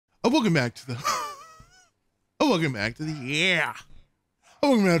Welcome back to the. Welcome back to the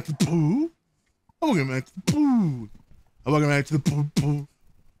welcome back to the poo. Welcome back to the poo. Welcome back to the poo poo.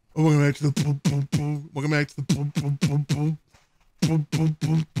 Welcome back to the poo poo poo. Welcome back to the poo poo poo poo.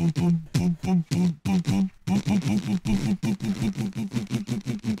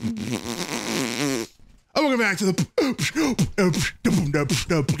 Welcome back to the.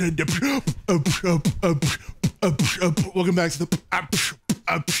 Welcome back to the.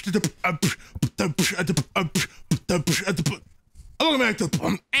 Welcome back to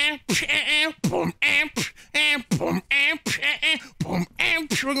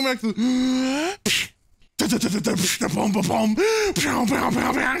welcome back to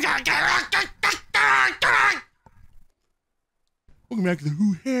welcome back to the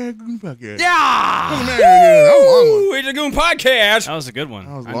Who Had Goon Podcast. Yeah! Welcome back. That was a long one. It's a Goon Podcast. That was a good one.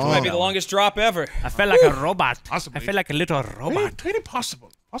 That was I long. enjoyed Might be that the one. longest drop ever. I felt like a robot. Possibly. I felt like a little robot. Very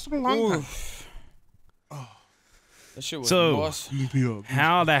possible. Possible long time. That shit was So, awesome.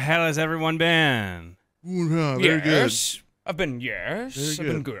 how the hell has everyone been? Very good. Yes. I've been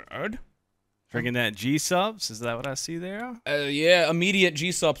good. Drinking that G-subs? Is that what I see there? Yeah, immediate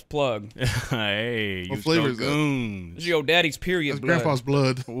G-Subs plug. Hey, What you flavor start is that? Goons. This is your daddy's period That's blood. Grandpa's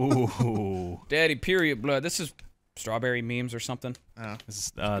blood. Ooh. Daddy period blood. This is strawberry memes or something. This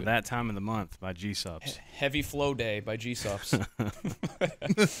is That Time of the Month by G-subs. Heavy Flow Day by G-Subs.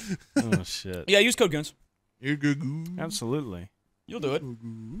 Oh, shit. Yeah, use code Goons. You're good. Goon. Absolutely. You'll do it.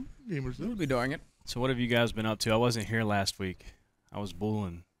 Gamers. You'll be doing it. So what have you guys been up to? I wasn't here last week. I was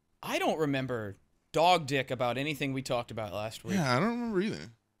bulling. I don't remember dog dick about anything we talked about last week. Yeah, I don't remember either.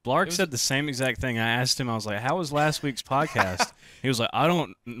 Blark said the same exact thing. I asked him, I was like, how was last week's podcast? He was like, I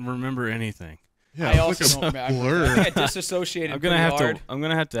don't remember anything. Yeah, I it's also like don't a remember. blur. I got disassociated I'm gonna pretty have hard. to. I'm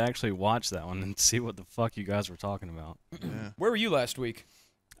gonna have to actually watch that one and see what the fuck you guys were talking about. Yeah. Where were you last week?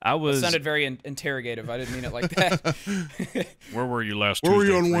 I It was. sounded very interrogative. I didn't mean it like that. Where were you last? Where were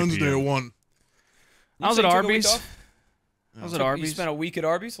you Tuesday, on 3 Wednesday p.m.? at 1? I was You at said you took a week Arby's. off? I was at You Arby's. spent a week at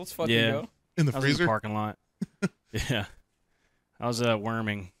Arby's? Let's fucking Yeah. go. In the I was in the freezer? parking lot. Yeah, I was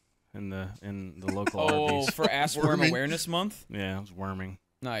worming in the local Oh, Arby's. for Ass Worm Worming? Awareness Month? Yeah, I was worming.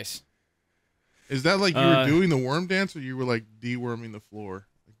 Nice. Is that like you were doing the worm dance, or you were like deworming the floor,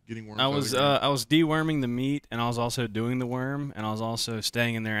 like getting worms? I out of was the ground? I was deworming the meat, and I was also doing the worm, and I was also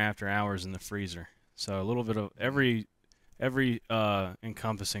staying in there after hours in the freezer. So a little bit of every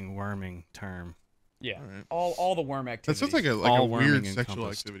encompassing worming term. Yeah. All right. All the worm That activities. sounds like a All worming weird sexual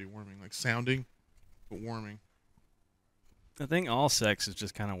encompassed. activity. Worming, like sounding, but warming. I think all sex is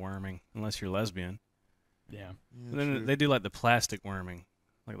just kind of worming, unless you're lesbian. Yeah. Yeah, Then true. they do like the plastic worming,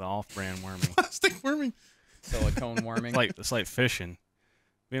 like the off-brand worming. Plastic worming. Silicone worming. It's like fishing.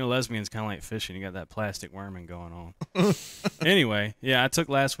 Being a lesbian is kind of like fishing. You got that plastic worming going on. Anyway, yeah, I took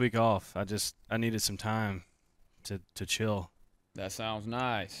last week off. I needed some time to chill. That sounds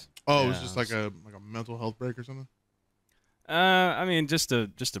nice. Oh, it was Yeah, just like a mental health break or something. I mean, just a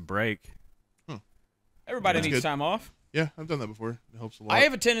break. Everybody That's needs good. time off. Yeah, I've done that before. It helps a lot. I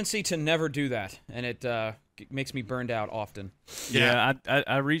have a tendency to never do that, and it makes me burned out often. Yeah,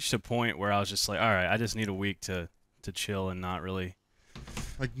 I reached a point where I was just like, all right, I just need a week to chill and not really.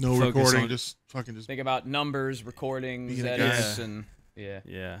 like no focus recording, on- just fucking just. Think about numbers, recordings, Being a edits, guy. and yeah.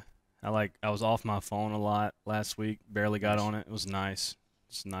 Yeah, I was off my phone a lot last week. Barely got on it. It was nice.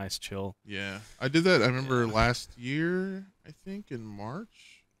 Just nice, chill. Yeah, I did that. I remember last year, I think in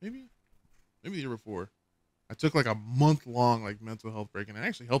March, maybe the year before. I took like a month-long like mental health break, and it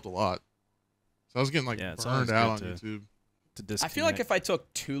actually helped a lot. So I was getting like Yeah, it's burned always out on good YouTube. To disconnect. I feel like if I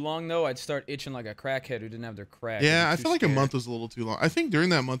took too long, though, I'd start itching like a crackhead who didn't have their crack. Yeah, I'd I be too feel like a scared. month was a little too long. I think during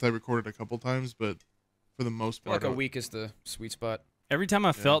that month I recorded a couple times, but for the most I feel part, like a week is the sweet spot. every time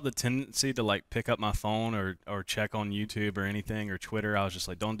I felt the tendency to like pick up my phone or check on YouTube or anything or Twitter, I was just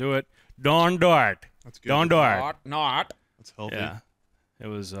like, don't do it. Don't do it. that's good. Don't do it. Not. That's healthy. Yeah, it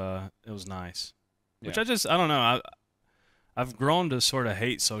was nice. Which Yeah. I don't know. I've grown to sort of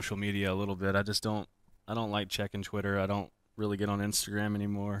hate social media a little bit. I don't like checking Twitter. I don't really get on Instagram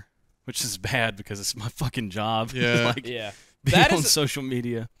anymore, which is bad because it's my fucking job. Yeah. like Yeah. being That on is- social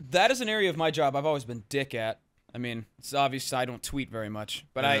media. That is an area of my job I've always been dick at. I mean, it's obvious I don't tweet very much,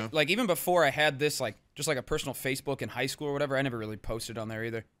 but Yeah. I even before I had this just like a personal Facebook in high school or whatever, I never really posted on there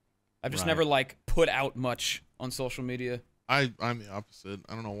either. I've just Right. never like put out much on social media. I'm the opposite.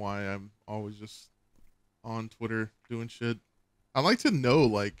 I don't know why I'm always just on Twitter doing shit. I like to know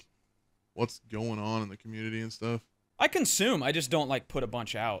like what's going on in the community and stuff. I consume, I just don't like put a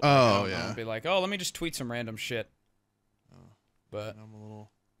bunch out. Oh, I don't yeah. be like, oh, let me just tweet some random shit. Oh, But I'm a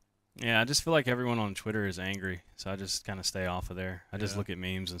little. Yeah, I just feel like everyone on Twitter is angry, so I just kind of stay off of there. I just look at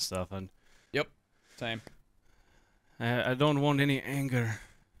memes and stuff. Yep. Same. I don't want any anger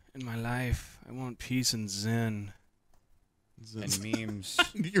in my life. I want peace and zen. And memes.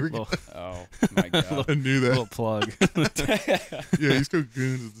 Little, Oh my god. I knew that. little plug. Yeah, he's got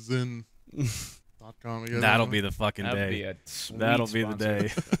Goons at zen.com. That'll be the fucking That'd day. be a sweet That'll be the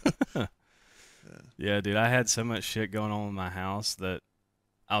sponsor. day. Yeah, dude, I had so much shit going on in my house that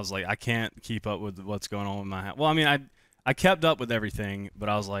I was like, I can't keep up with what's going on in my house. Well, I mean, I kept up with everything, but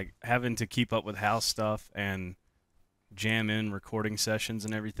I was like having to keep up with house stuff and jam in recording sessions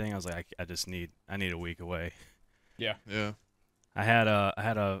and everything. I was like, I need a week away. Yeah. Yeah. I had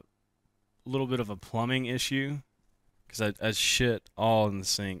a little bit of a plumbing issue because I shit all in the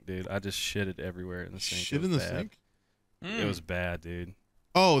sink, dude. I just shit it everywhere in the sink. Shit in the sink? It was bad, dude.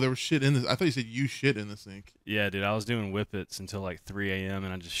 Oh, there was shit in this. I thought you said you shit in the sink. Yeah, dude. I was doing whippets until like 3 a.m.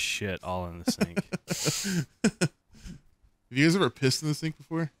 and I just shit all in the sink. Have you guys ever pissed in the sink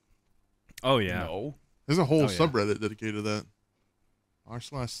before? Oh yeah. No. There's a whole Oh, yeah. subreddit dedicated to that.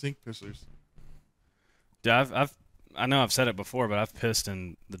 r/sink pissers. Dude, I know I've said it before, but I've pissed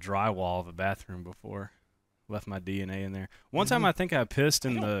in the drywall of a bathroom before. Left my DNA in there. One time I think I pissed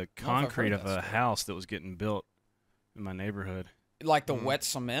in the concrete of a house that was getting built in my neighborhood. Like the wet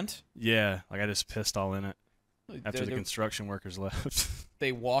cement? Yeah, like I just pissed all in it after the construction workers left.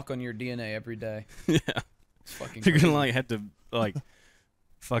 They walk on your DNA every day. Yeah. It's fucking You're crazy. gonna like have to like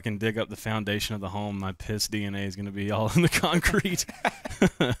fucking dig up the foundation of the home. My piss DNA is gonna be all in the concrete.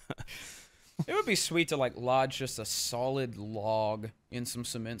 It would be sweet to like lodge just a solid log in some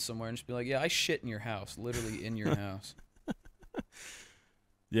cement somewhere and just be like, yeah, I shit in your house, literally in your house.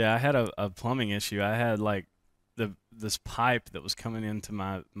 Yeah, I had a plumbing issue. I had like this pipe that was coming into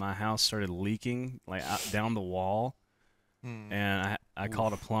my house started leaking like out, down the wall, and I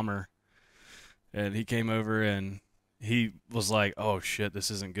called a plumber, and he came over and he was like, "Oh shit, this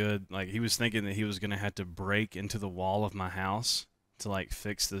isn't good." Like he was thinking that he was gonna have to break into the wall of my house to like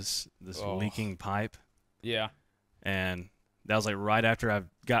fix this leaking pipe. Yeah. And that was like right after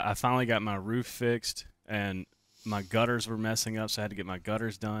I finally got my roof fixed and my gutters were messing up, so I had to get my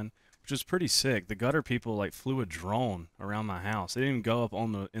gutters done, which was pretty sick. The gutter people like flew a drone around my house. They didn't even go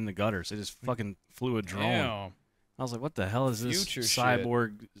up in the gutters. They just fucking flew a drone. Damn. I was like, what the hell is this Future shit.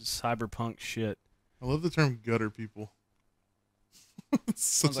 cyberpunk shit? I love the term gutter people. It's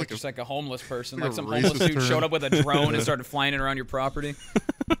Sounds such like just like a homeless person. like Like a some racist homeless dude term. showed up with a drone and started flying it around your property.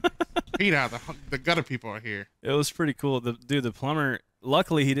 Peter, the gutter people are here. It was pretty cool. The plumber,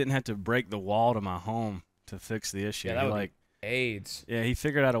 luckily he didn't have to break the wall to my home to fix the issue. Yeah, that He, would like be AIDS. Yeah, he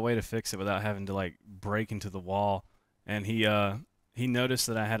figured out a way to fix it without having to like break into the wall. And he noticed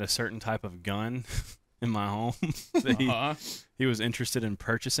that I had a certain type of gun in my home that he was interested in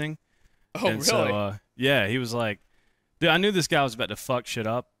purchasing. Oh, and really? So yeah, he was like, dude, I knew this guy was about to fuck shit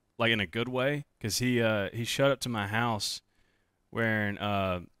up like in a good way because he showed up to my house wearing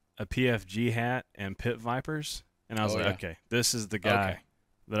a PFG hat and pit vipers, and I was like, okay, this is the guy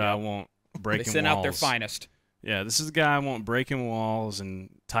that I want breaking They sent walls. out their finest. Yeah, this is the guy I want breaking walls and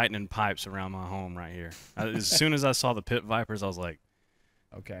tightening pipes around my home right here. As soon as I saw the pit vipers, I was like,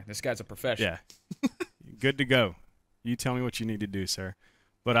 okay, this guy's a professional. yeah, good to go. You tell me what you need to do, sir.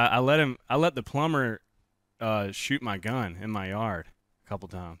 But I let the plumber shoot my gun in my yard a couple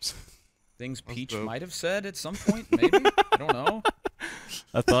times. Things Peach dope. might have said at some point, maybe. I don't know.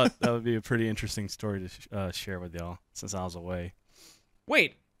 I thought that would be a pretty interesting story to share with y'all since I was away.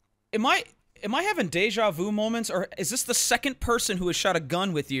 Wait, am I having deja vu moments, or is this the second person who has shot a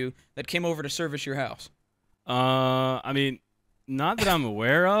gun with you that came over to service your house? I mean, not that I'm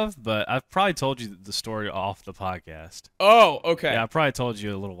aware of, but I've probably told you the story off the podcast. Oh, okay. Yeah, I probably told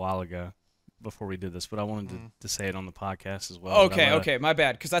you a little while ago before we did this, but I wanted to say it on the podcast as well. Okay, my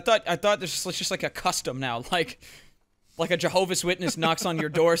bad. Because I thought there's just like a custom now, like a Jehovah's Witness knocks on your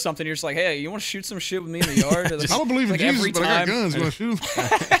door or something. You're just like, hey, you want to shoot some shit with me in the yard? I don't believe in like Jesus, every but I got time. guns. You want to shoot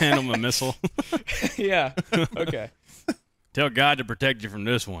them? Hand him a missile. Yeah. Okay. Tell God to protect you from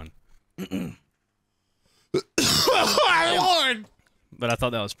this one. Lord! But I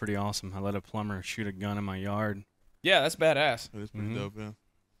thought that was pretty awesome. I let a plumber shoot a gun in my yard. Yeah, that's badass. That is pretty dope, yeah.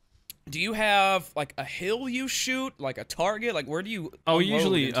 Do you have like a hill you shoot, like a target? Like where do you? Oh,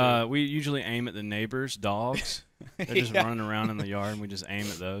 unload into? we usually aim at the neighbors' dogs. They're just Yeah. running around in the yard, and we just aim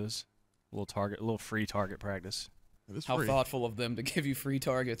at those. A little free target practice. It is How free. thoughtful of them to give you free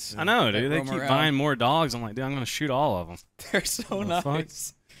targets. I know, that dude. They roam keep around. buying more dogs. I'm like, dude, I'm gonna shoot all of them. They're so The fuck?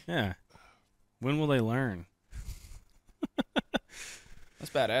 nice. Yeah. When will they learn?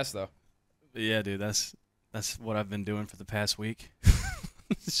 That's badass though. But yeah, dude. That's what I've been doing for the past week.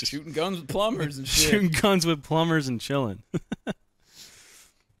 Shooting guns with plumbers and shit. Shooting guns with plumbers and chilling.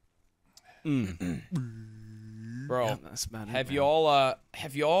 Bro, Yeah, that's about it, have man.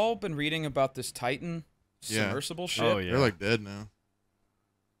 y'all been reading about this Titan Yeah. submersible shit? Oh, yeah. They're like dead now.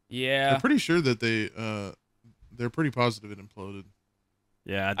 Yeah. They're pretty sure that they're pretty positive it imploded.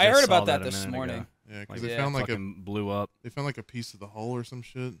 Yeah, I just heard saw about that a this minute morning. ago. Yeah, because Like, they yeah, found like fucking blew up. a piece of the hull or some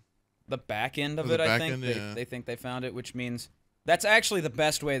shit. The back end of Oh, the it, I back think. end, they, yeah. they think they found it, which means that's actually the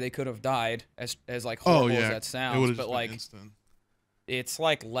best way they could have died, as like Oh horrible yeah, as that it sounds. would've But just been like, instant. it's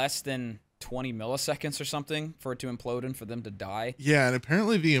like less than 20 milliseconds or something for it to implode and for them to die. Yeah, and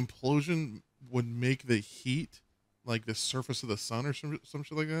apparently the implosion would make the heat like the surface of the sun or some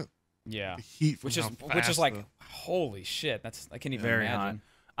shit like that. Yeah. The heat from Which is how which is fast like the- holy shit. I can't even Very imagine.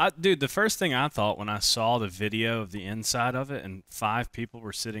 Dude, the first thing I thought when I saw the video of the inside of it and 5 people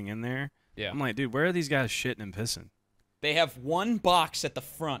were sitting in there, Yeah. I'm like, dude, where are these guys shitting and pissing? They have one box at the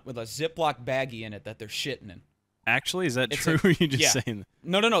front with a Ziploc baggie in it that they're shitting in. Actually, is that It's true? a- Or are you just yeah. saying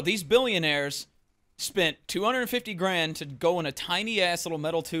that? No. These billionaires spent 250 grand to go in a tiny ass little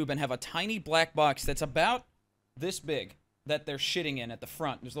metal tube and have a tiny black box that's about this big that they're shitting in at the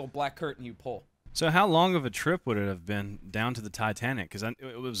front. There's a little black curtain you pull. So how long of a trip would it have been down to the Titanic? Because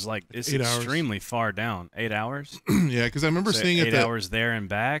it was like it's 8 hours. extremely far down. 8 hours? yeah, because I remember So seeing it. 8 hours there and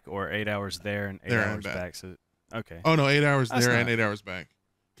back, or 8 hours there and 8 There and hours back. back. So okay. Oh no, 8 hours That's there and not- 8 hours back.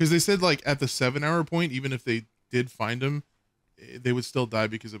 Because they said like at the 7-hour point, even if they did find them, they would still die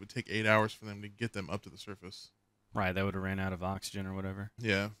because it would take 8 hours for them to get them up to the surface. Right, they would have ran out of oxygen or whatever.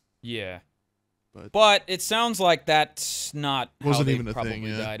 Yeah. Yeah. But- But it sounds like that's not how Wasn't they even a probably thing,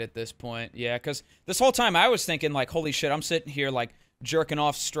 yeah. died at this point. Yeah, because this whole time I was thinking like, holy shit, I'm sitting here like jerking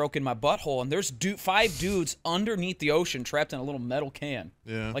off, stroking my butthole, and there's 5 dudes underneath the ocean trapped in a little metal can.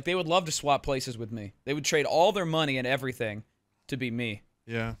 Yeah. Like they would love to swap places with me. They would trade all their money and everything to be me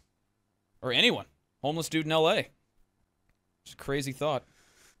Yeah. or anyone. Homeless dude in L.A. It's a crazy thought.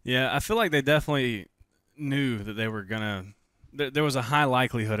 Yeah, I feel like they definitely knew that they were gonna. There was a high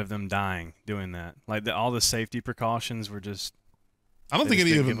likelihood of them dying doing that. Like all the safety precautions were just. I don't They think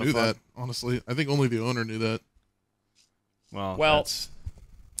just any of didn't them give knew a that, fuck. honestly. I think only the owner knew that. Well, Well,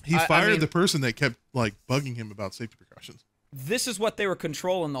 He I fired mean- the person that kept like bugging him about safety precautions. This is what they were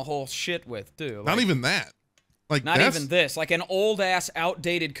controlling the whole shit with, too. Not Like, even that. Like Not that's, even this. Like an old ass,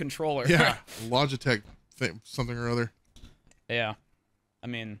 outdated controller. Yeah, Logitech thing, something or other. Yeah. I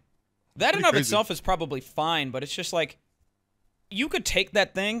mean, that in Pretty of crazy. itself is probably fine, but it's just like, you could take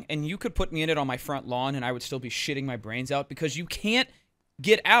that thing and you could put me in it on my front lawn and I would still be shitting my brains out because you can't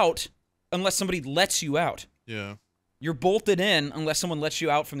get out unless somebody lets you out. Yeah. You're bolted in unless someone lets you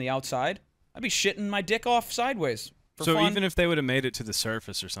out from the outside. I'd be shitting my dick off sideways for so fun. even if they would have made it to the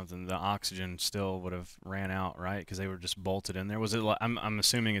surface or something, the oxygen still would have ran out, right? Because they were just bolted in there. Was it? Like, I'm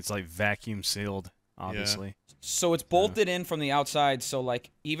assuming it's like vacuum sealed, obviously. So it's bolted in from the outside. So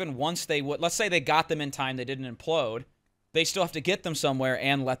like even once they would, let's say they got them in time, they didn't implode. They still have to get them somewhere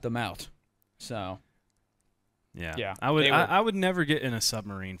and let them out. So Yeah. Yeah, I would. they were- I would never get in a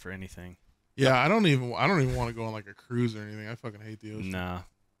submarine for anything. Yeah, I don't even want to go on like a cruise or anything. I fucking hate the ocean. No.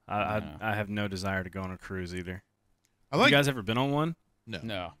 No. I have no desire to go on a cruise either. I like you guys ever been on one?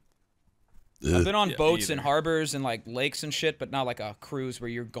 no. I've been on Yeah, boats and either. harbors and like lakes and shit, but not like a cruise where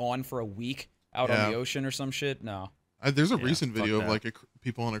you're gone for a week out on Yeah. the ocean or some shit. No. there's a Yeah, recent fuck video of that. like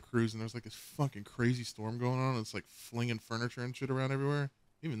people on a cruise and there's like this fucking crazy storm going on. It's like flinging furniture and shit around everywhere.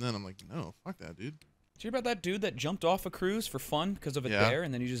 Even then, I'm like, no, fuck that, dude. Did you hear about that dude that jumped off a cruise for fun because of a Yeah. dare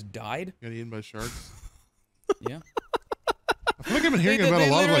and then he just died? Got eaten by sharks. Yeah. I feel like I've been hearing They- about they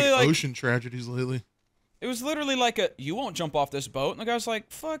a lot of like, literally, like- ocean tragedies lately. It was literally like a, you won't jump off this boat. And the guy's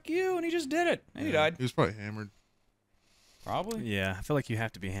like, fuck you. And he just did it. And he died. He was probably hammered. Probably. Yeah, I feel like you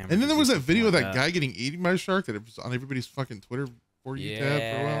have to be hammered. And then to there do was that something video of like that guy getting eaten by a shark that it was on everybody's fucking Twitter for you tab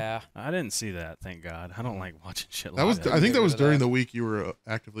for a while. Yeah. I didn't see that. Thank God. I don't like watching shit That like was that. I think get that was rid of during that. the week you were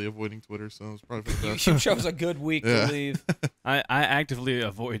actively avoiding Twitter, so it was probably for the best. You chose a good week Yeah. to leave. I actively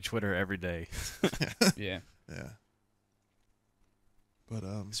avoid Twitter every day. Yeah. Yeah. But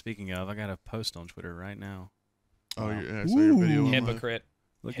Speaking of, I got a post on Twitter right now. oh, I saw your video. on Hypocrite.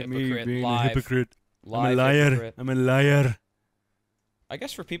 Look Hypocrite at me being live. a hypocrite. Live I'm a liar. hypocrite. I'm a liar. I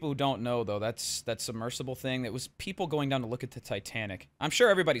guess for people who don't know, though, that's that submersible thing. That was people going down to look at the Titanic. I'm sure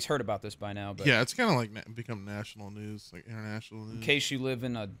everybody's heard about this by now, but Yeah, it's kind of like become national news, like international news. in case you live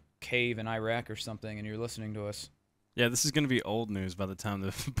in a cave in Iraq or something and you're listening to us. Yeah, this is going to be old news by the time the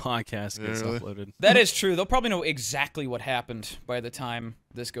podcast Yeah, gets really? uploaded. That is true. They'll probably know exactly what happened by the time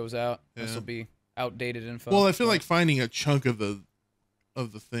this goes out. This Yeah. will be outdated info. Well, I feel but- like finding a chunk of the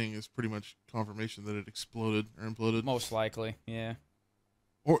thing is pretty much confirmation that it exploded or imploded. most likely, yeah.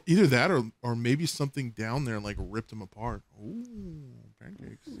 Or either that, or maybe something down there like ripped them apart. Ooh,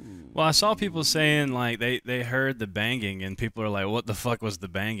 pancakes. Well, I saw people saying like they heard the banging, and people are like, "What the fuck was the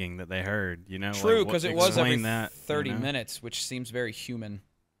banging that they heard?" You know, True, like, because it was every that, 30 minutes, which seems very human.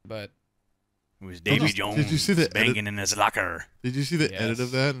 But it was Davy Jones. Did you see the banging in his locker? Did you see the edit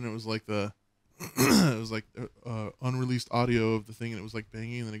of that? And it was like it was like unreleased audio of the thing, and it was like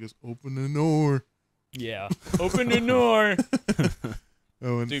banging, and then it goes, "Open the door." yeah, open the door.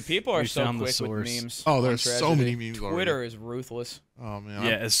 Oh, and Dude, people are so found the quick with source. memes. Oh, on there's so Tragedy. many memes Twitter already. is ruthless. Oh man.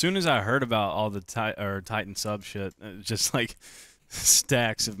 Yeah, as soon as I heard about all the Titan sub shit, it was just like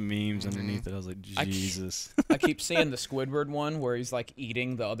stacks of memes underneath it. I was like, Jesus. I keep seeing the Squidward one where he's like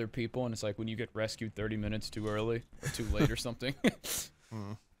eating the other people, and it's like when you get rescued 30 minutes too early or too late or something.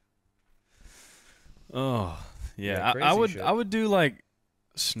 Oh, yeah. I crazy would shit. I would do like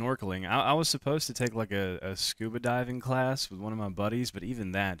snorkeling. I was supposed to take like a scuba diving class with one of my buddies, but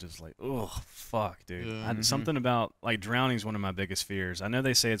even that just like, oh fuck, dude. Yeah. Something about like drowning is one of my biggest fears. I know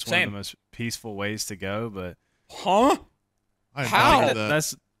they say it's one of Same. the most peaceful ways to go, but Huh? I How? know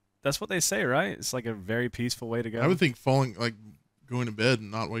that. that's what they say, right? It's like a very peaceful way to go. I would think falling, like going to bed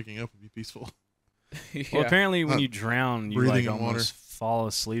and not waking up would be peaceful. Yeah. Well, apparently when Not you drown, you breathing like in water. almost fall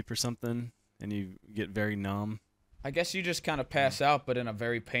asleep or something, and you get very numb. I guess you just kind of pass out, but in a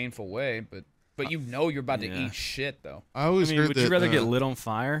very painful way. But you know you're about to Yeah. eat shit, though. I always I mean, heard would that you rather get lit on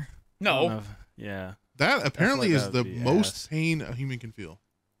fire? I don't know No. if- yeah. that apparently like is that the would be most ass. pain a human can feel.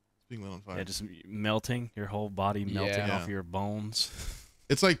 Being lit on fire. Yeah, just melting, your whole body melting Yeah. off your bones.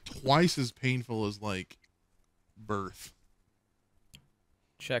 It's like twice as painful as like birth.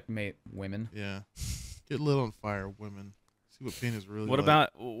 Checkmate, women. Yeah. Get lit on fire, women. See what pain is really What like.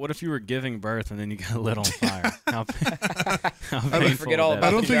 what if you were giving birth and then you got lit on fire? How I painful forget would all that about I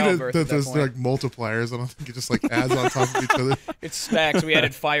be? don't the think childbirth that at that there's point. like multipliers. I don't think it just like adds on top of each other. It stacks. We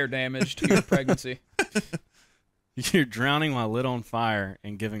added fire damage to your pregnancy. You're drowning while lit on fire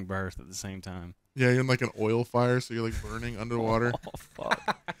and giving birth at the same time. Yeah, you're in like an oil fire, so you're like burning underwater. Oh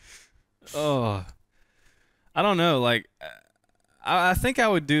fuck. Oh, I don't know. Like, I think I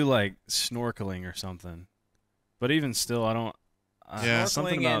would do like snorkeling or something. But even still, I don't. Yeah.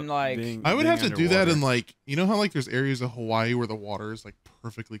 something Snorkeling about and, like- being, I would being have to do that underwater. in like, you know how like there's areas of Hawaii where the water is like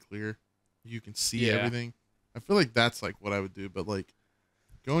perfectly clear, you can see Yeah. everything. I feel like that's like what I would do, but like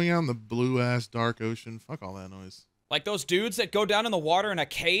going out in the blue ass dark ocean, fuck all that noise. Like those dudes that go down in the water in a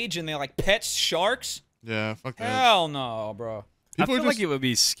cage and they like pet sharks. Yeah, fuck that. Hell no, bro. I People feel are like just it would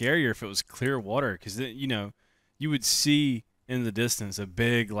be scarier if it was clear water, because you know, you would see in the distance a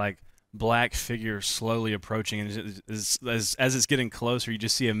big like black figure slowly approaching, and as it's getting closer, you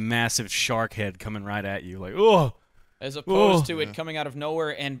just see a massive shark head coming right at you. Like, oh, As opposed to Yeah. it coming out of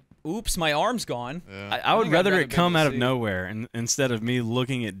nowhere and oops, my arm's gone. yeah. I would think I'd rather rather it be come able to out of see. nowhere, and instead of me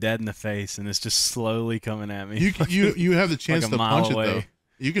looking it dead in the face, and it's just slowly coming at me. You have the chance a to mile punch it though. away.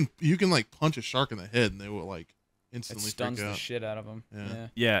 You can like punch a shark in the head and they will like It instantly stuns freak the out. shit out of them. Yeah.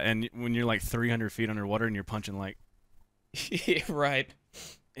 Yeah, and when you're like 300 feet underwater and you're punching like, Yeah. Right.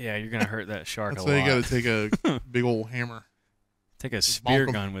 yeah, you're gonna hurt that shark That's a why lot. you got to take a big old hammer. Take a spear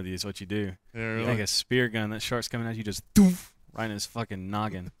 'em. gun with you is what you do. Yeah, You really. take a spear gun, that shark's coming at you, just doof, right in his fucking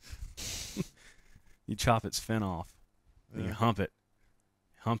noggin. You chop its fin off. And you Yeah. hump it.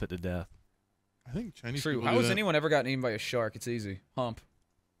 Hump it to death. I think Chinese True. people How do has that. anyone ever gotten eaten by a shark? It's easy. Hump.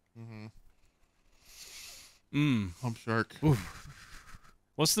 Mm-hmm. Mm. Hump shark.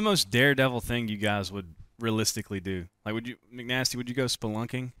 What's the most daredevil thing you guys would realistically do? Like, would you, McNasty, would you go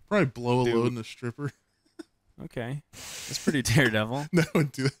spelunking? Probably blow a Dude. load in a stripper. Okay. That's pretty daredevil. No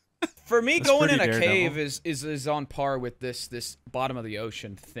one do that. For me, That's going in pretty a daredevil. cave is on par with this bottom of the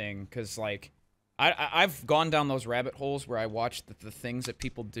ocean thing, because like I've gone down those rabbit holes where I watch the things that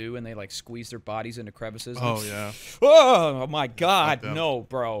people do and they like squeeze their bodies into crevices. and- Oh yeah. Oh my God, Fuck them. no,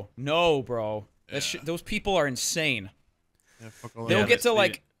 bro, no, bro. Yeah. Those people are insane. Yeah, fuck all They'll that. Yeah, get to that's-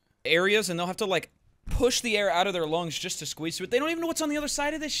 like areas and they'll have to like push the air out of their lungs just to squeeze through it. They don't even know what's on the other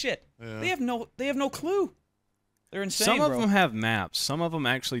side of this shit. Yeah. They have no clue. They're insane, Some of bro. them have maps. Some of them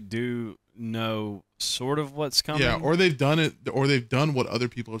actually do know sort of what's coming. Yeah, or they've done it, or they've done what other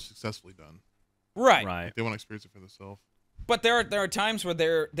people have successfully done. Right. Right. They want to experience it for themselves. But there are times where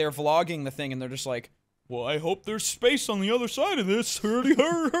they're vlogging the thing and they're just like, well, I hope there's space on the other side of this. Hurdy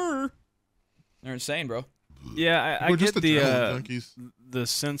her. They're insane, bro. Yeah, I We're get just the adrenaline junkies. the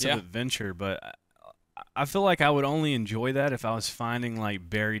sense Yeah. of adventure, but I feel like I would only enjoy that if I was finding like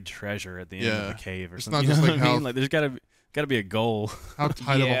buried treasure at the end of Yeah. a cave or It's something. not You just know like what I how- mean? Like there's gotta be a goal. How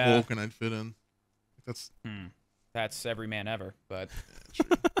tight of a Yeah. hole can I fit in? That's That's every man ever. But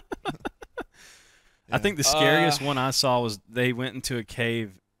I think the scariest one I saw was they went into a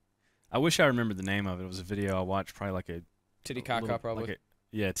cave. I wish I remembered the name of it. It was a video I watched, probably like a Titicaca, probably.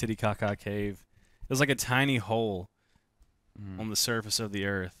 Like Titicaca cave. It was like a tiny hole on the surface of the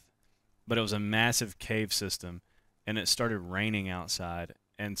earth, but it was a massive cave system, and it started raining outside,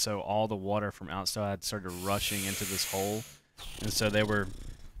 and so all the water from outside started rushing into this hole, and so they were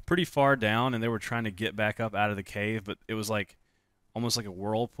pretty far down, and they were trying to get back up out of the cave, but it was like almost like a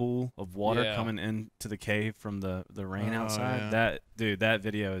whirlpool of water coming into the cave from the rain outside. Yeah. That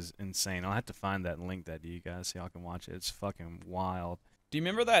video is insane. I'll have to find that and link that to you guys so y'all can watch it. It's fucking wild. Do you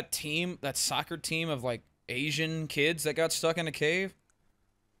remember that team, that soccer team of like Asian kids that got stuck in a cave?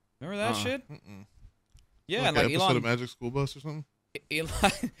 Remember that shit? Yeah, like an episode of Magic School Bus or something?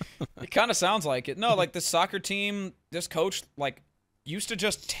 Elon, it kind of sounds like it. No, like the soccer team, this coach, like, used to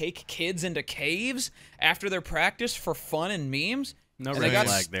just take kids into caves after their practice for fun and memes. No red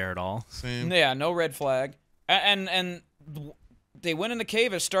flag there at all. Same. Yeah, no red flag. And they went in the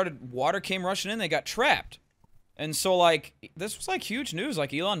cave, water came rushing in, they got trapped. And so, like, this was, like, huge news.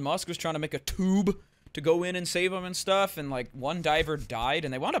 Like, Elon Musk was trying to make a tube to go in and save them and stuff, and, like, one diver died,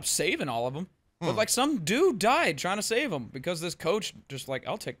 and they wound up saving all of them. But, like, some dude died trying to save them because this coach just, like,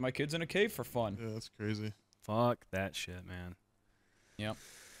 I'll take my kids in a cave for fun. Yeah, that's crazy. Fuck that shit, man. Yep.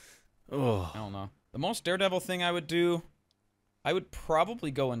 Oh. I don't know. The most Daredevil thing I would do, I would probably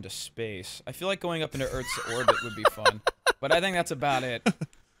go into space. I feel like going up into Earth's orbit would be fun. But I think that's about it.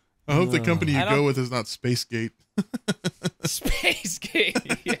 I hope the company you go with is not Spacegate.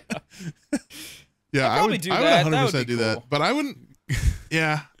 Spacegate, yeah. Yeah, I would 100% do that. But I wouldn't.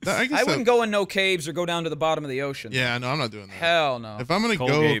 Yeah, I guess I wouldn't go in no caves or go down to the bottom of the ocean. Yeah, no, I'm not doing that. Hell no. If I'm gonna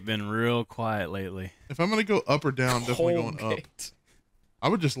Colgate been real quiet lately. If I'm gonna go up or down, definitely going up. Colgate. I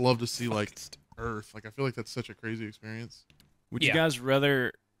would just love to see like Earth. Like I feel like that's such a crazy experience. Would you guys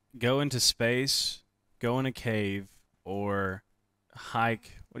rather go into space, go in a cave, or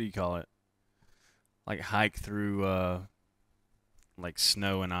hike? What do you call it? Like hike through like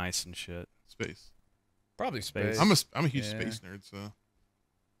snow and ice and shit. Space. Probably space. I'm a huge space nerd, so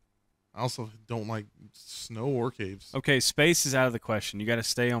I also don't like snow or caves. Okay, space is out of the question. You got to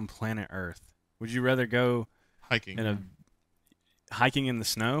stay on planet Earth. Would you rather go hiking in the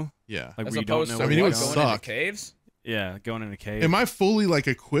snow? Yeah. Like as where you don't opposed know to I mean, it would going suck. into caves? Yeah, going in a cave. Am I fully like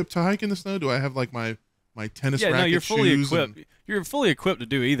equipped to hike in the snow? Do I have like my tennis racket, no, you're fully shoes equipped. You're fully equipped to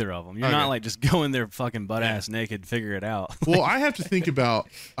do either of them. You're not like just going there fucking butt ass naked, figure it out. Well, I have to think about.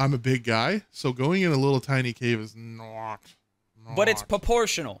 I'm a big guy, so going in a little tiny cave is not. But it's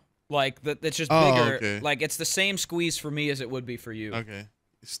proportional. Like it's just bigger. Okay. Like it's the same squeeze for me as it would be for you. Okay.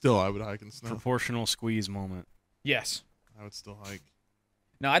 Still, I would hike in the snow. Proportional squeeze moment. Yes. I would still hike.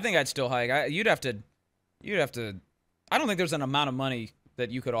 No, I think I'd still hike. You'd have to. I don't think there's an amount of money that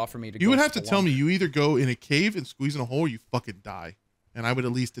you could offer me to. You would have to tell me you either go in a cave and squeeze in a hole, or you fucking die. And I would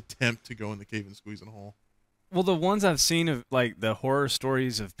at least attempt to go in the cave and squeeze in a hole. Well, the ones I've seen of like the horror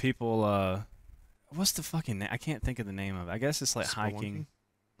stories of people. What's the fucking name? I can't think of the name of it. I guess it's like hiking.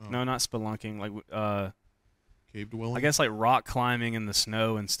 Oh. No, not spelunking. Like cave dwelling. I guess like rock climbing in the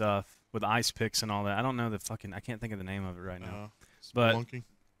snow and stuff with ice picks and all that. I don't know the fucking. I can't think of the name of it right now. Spelunking.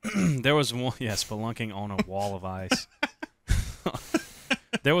 But there was one. Yeah, spelunking on a wall of ice.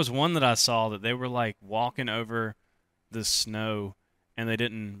 There was one that I saw that they were like walking over the snow, and they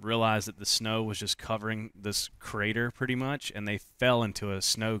didn't realize that the snow was just covering this crater pretty much, and they fell into a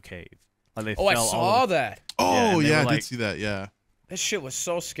snow cave. Like they fell I saw that. Oh yeah, I like, did see that. Yeah. That shit was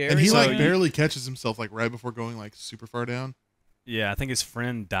so scary. And he like barely catches himself like right before going like super far down. Yeah, I think his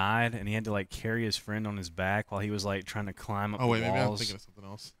friend died, and he had to like carry his friend on his back while he was like trying to climb up the walls. Maybe I'm thinking of something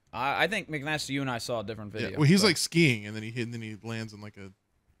else. I think McNass, you and I saw a different video. Yeah. Well, he's like skiing, and then he lands in like a.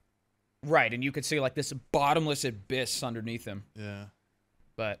 Right, and you could see like this bottomless abyss underneath him. Yeah.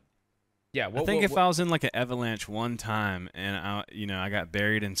 But yeah, I think if I was in like an avalanche one time and I got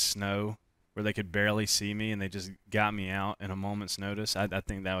buried in snow where they could barely see me and they just got me out in a moment's notice, I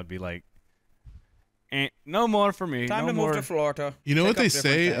think that would be like, no more for me. Time to move to Florida. You know what they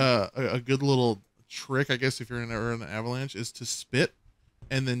say? A good little trick, I guess, if you're in an avalanche, is to spit,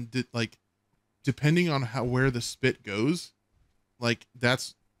 and then like, depending on where the spit goes, like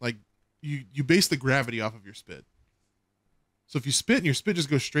that's like you base the gravity off of your spit. So if you spit and your spit just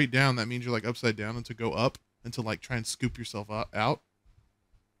goes straight down, that means you're like upside down, and to go up and to like try and scoop yourself out.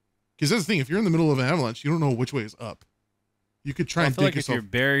 Because that's the thing, if you're in the middle of an avalanche, you don't know which way is up. You could try and dig yourself. If you're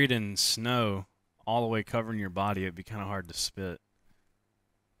buried in snow all the way covering your body, it'd be kind of hard to spit.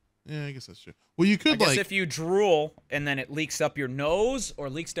 Yeah, I guess that's true. Well, you could I guess if you drool and then it leaks up your nose or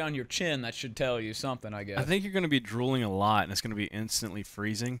leaks down your chin, that should tell you something, I guess. I think you're going to be drooling a lot, and it's going to be instantly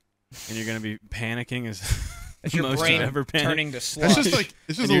freezing. and you're gonna be panicking as It's your most brain you've ever panicked. turning to slush. It's just like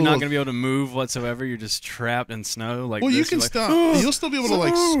it's just And a you're not little. gonna be able to move whatsoever. You're just trapped in snow. Like Well, you this. can You're like, stop. You'll still be able to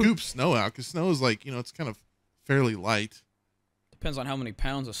like scoop snow out because snow is like it's kind of fairly light. Depends on how many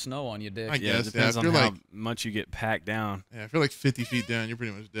pounds of snow on your dick. I Yeah, guess. it depends if on you're how like much you get packed down. if you're like 50 feet down, you're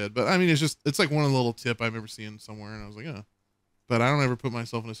pretty much dead. But I mean, it's like one of the little tip I remember seeing somewhere, and I was like, oh. But I don't ever put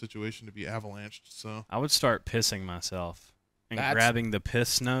myself in a situation to be avalanched. So I would start pissing myself and That's- grabbing the piss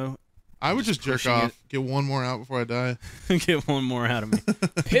snow. I would just jerk pushing off, it. get one more out before I die. Get one more out of me.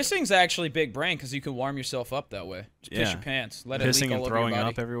 Pissing's actually big brain because you can warm yourself up that way. Just piss Yeah. your pants. Let it Pissing leak all and over throwing your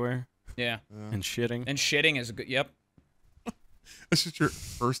body. up everywhere Yeah. and shitting. And shitting is a good. Yep. That's just your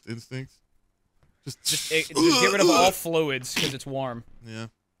first instinct. Just get rid of all fluids because it's warm. Yeah.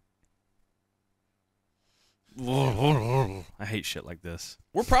 I hate shit like this.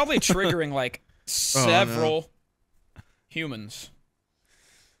 We're probably triggering like several humans.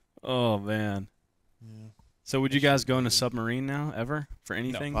 Oh man. Yeah. So would you guys go in a submarine now ever for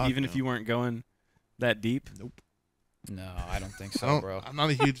anything, fuck even if no. you weren't going that deep? Nope. No, I don't think I so, don't, bro. I'm not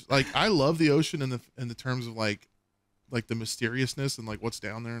a huge I love the ocean in the terms of like the mysteriousness and like what's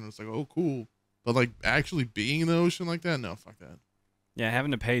down there, and it's like, oh cool. But like actually being in the ocean like that, no, fuck that. Yeah,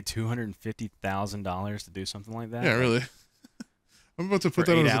 having to pay $250,000 to do something like that. Yeah, really. I'm about to put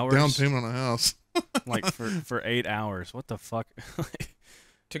For that 8 as a down hours? payment on a house. Like for 8 hours. What the fuck?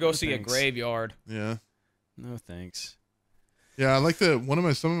 To go No see thanks. a graveyard. Yeah. No thanks. Yeah, I like some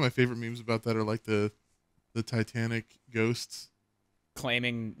of my favorite memes about that are like the Titanic ghosts.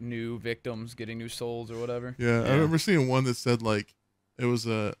 Claiming new victims, getting new souls or whatever. Yeah, I Yeah. remember seeing one that said like it was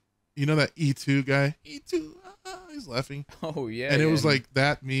that E2 guy. E2, he's laughing. Oh yeah. And it yeah. was like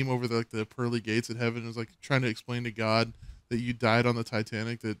that meme over the pearly gates of heaven. It was like trying to explain to God that you died on the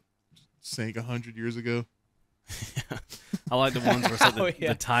Titanic that sank 100 years ago. I like the ones where it's like Oh,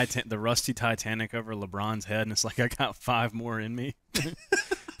 yeah. the rusty Titanic over LeBron's head, and it's like I got 5 more in me.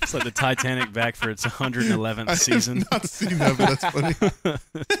 It's like the Titanic back for its 111th I season. have not seen that, but that's funny.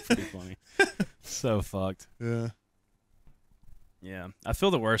 It's pretty funny. So fucked. Yeah. Yeah, I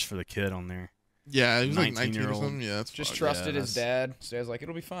feel the worst for the kid on there. Yeah, he was like 19 or 19-year-old. something. Yeah, that's just fucked. trusted Yeah, his dad. So I was like,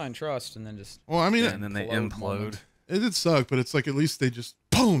 it'll be fine, trust, and then just Well, I mean, Yeah, and then they Implode implode. moment. it did suck, but it's like at least they just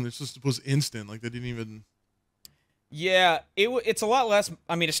boom. It was instant. Like they didn't even. yeah, it's a lot less.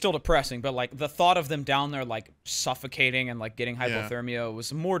 I mean, it's still depressing, but like the thought of them down there like suffocating and like getting Yeah. hypothermia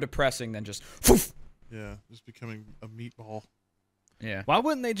was more depressing than just. Poof. Yeah, just becoming a meatball. Yeah. Why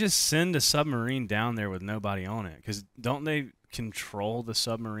wouldn't they just send a submarine down there with nobody on it? Because don't they control the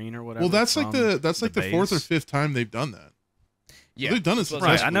submarine or whatever? Well, that's like from the fourth or base? fifth time they've done that. Yeah. They've done it So it's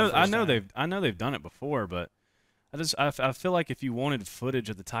Right, successfully. actually I the know first time. they've done it before, but I feel like if you wanted footage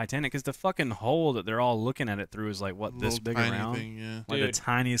of the Titanic, because the fucking hole that they're all looking at it through is like what this Little big tiny around, thing, yeah. like the Dude.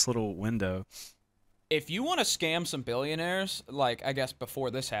 tiniest little window. If you want to scam some billionaires, like I guess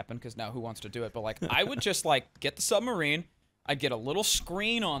before this happened, because now who wants to do it? But like I would just like get the submarine, I'd get a little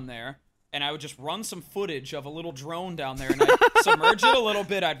screen on there, and I would just run some footage of a little drone down there, and I'd submerge it a little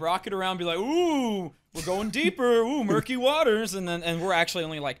bit. I'd rock it around, be like, "Ooh, we're going deeper. Ooh, murky waters," and we're actually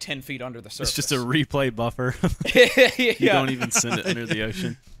only like 10 feet under the surface. It's just a replay buffer. yeah. You don't even send it under the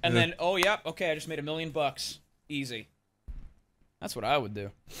ocean. And then, oh yep, okay, I just made $1 million, easy. That's what I would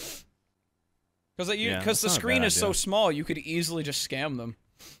do. Because Yeah, because that's the not a screen bad is so idea. small, you could easily just scam them.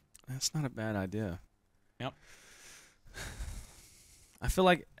 That's not a bad idea. Yep. I feel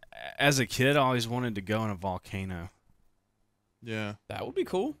like as a kid, I always wanted to go in a volcano. Yeah. That would be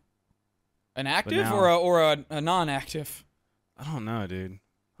cool. An active now- or a non-active? I don't know, dude.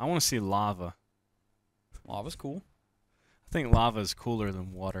 I want to see lava. Lava's cool. I think lava is cooler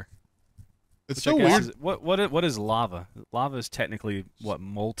than water. It's Which so I guess weird. is- what is lava? Lava is technically what,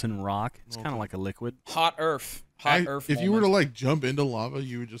 molten rock. It's kind of Molten. like a liquid. Hot earth. Hot earth. If you were to moment. like jump into lava,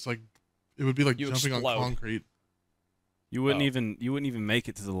 you would just like it would be like You jumping explode. on concrete. You wouldn't Oh. even make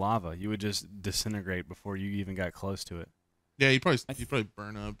it to the lava. You would just disintegrate before you even got close to it. Yeah, you'd probably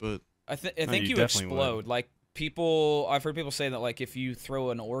burn up, but I No, think you you definitely would. explode. Like I've heard people say that like if you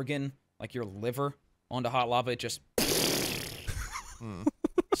throw an organ, like your liver, onto hot lava, it just. hmm,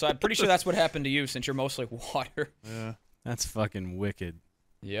 So I'm pretty sure that's what happened to you, since you're mostly water. yeah. That's fucking wicked.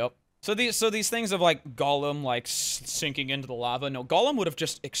 Yep. So these things of like Gollum like sinking into the lava. No, Gollum would have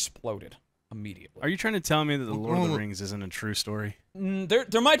just exploded immediately. Are you trying to tell me that the Well, Lord of the well- Rings isn't a true story? There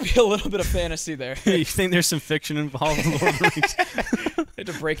might be a little bit of fantasy there. You think there's some fiction involved with the Lord of the Rings?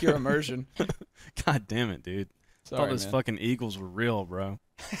 To break your immersion. God damn it, dude. I Sorry, thought those man. fucking eagles were real, bro.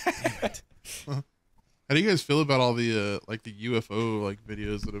 How do you guys feel about all the like the UFO like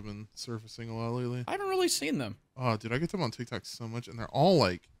videos that have been surfacing a lot lately? I haven't really seen them. Oh, dude, I get them on TikTok so much, and they're all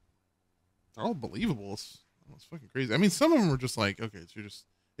like they're all believable. It's fucking crazy. I mean, some of them are just like, okay,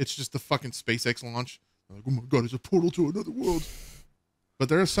 it's just the fucking SpaceX launch. They're like, oh my god, it's a portal to another world. But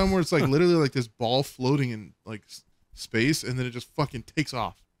there are some where it's like literally like this ball floating in like space, and then it just fucking takes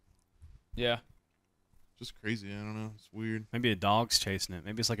off. Yeah. Just crazy. I don't know. It's weird. Maybe a dog's chasing it.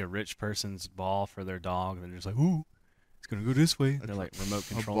 Maybe it's like a rich person's ball for their dog, and they're just like, ooh, it's gonna go this way. They're like remote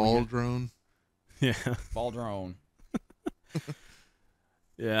A controlling ball it. drone. Yeah. Ball drone.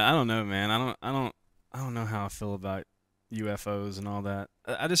 Yeah, I don't know, man. I don't know how I feel about UFOs and all that.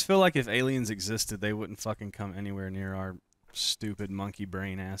 I just feel like if aliens existed, they wouldn't fucking come anywhere near our stupid monkey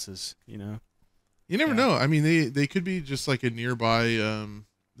brain asses, you know? You never know. I mean, they could be just like a nearby.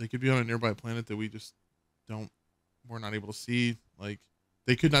 They could be on a nearby planet that we're not able to see. Like,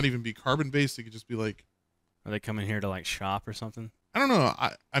 they could not even be carbon based. They could just be like. Are they coming here to like shop or something? I don't know.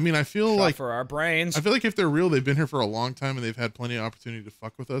 I mean, I feel Shot like for our brains. I feel like if they're real, they've been here for a long time and they've had plenty of opportunity to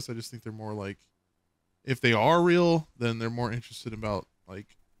fuck with us. I just think they're more like, if they are real, then they're more interested about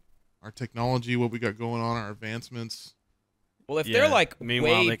like our technology, what we got going on, our advancements. Well, if they're like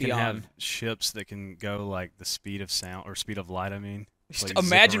meanwhile, way they can beyond, have ships that can go like the speed of sound or speed of light. I mean, just like, zip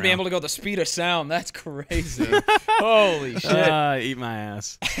imagine being around. able to go the speed of sound. That's crazy. Holy shit! Eat my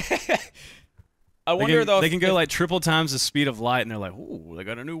ass. I wonder though. They can go like triple times the speed of light, and they're like, "Ooh, they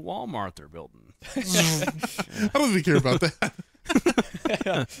got a new Walmart they're building." I don't even care about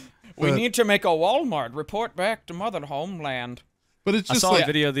that. We need to make a Walmart. Report back to Mother Homeland. But it's I just saw like a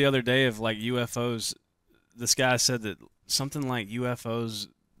video the other day of like UFOs. This guy said that something like UFOs,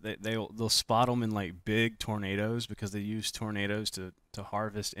 they'll spot them in like big tornadoes because they use tornadoes to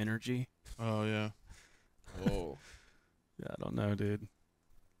harvest energy. Oh yeah. Whoa. Yeah, I don't know, dude.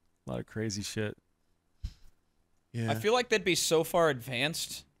 A lot of crazy shit. Yeah. I feel like they'd be so far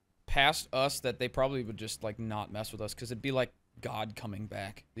advanced past us that they probably would just like not mess with us because it'd be like God coming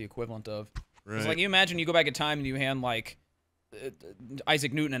back, the equivalent of. Right. It's like you imagine you go back in time and you hand like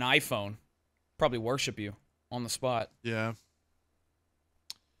Isaac Newton an iPhone, probably worship you on the spot. Yeah.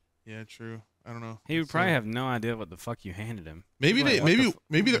 Yeah, true. I don't know. He would It's, probably have no idea what the fuck you handed him. Maybe Like, they what the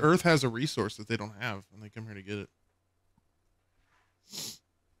maybe the Earth has a resource that they don't have, and they come here to get it.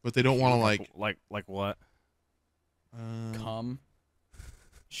 But they don't want to like like what? Come.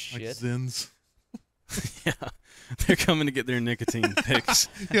 like Shit. Zins. Yeah, they're coming to get their nicotine fix.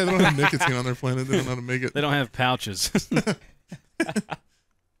 Yeah, they don't have nicotine on their planet. They don't know how to make it. They don't have pouches.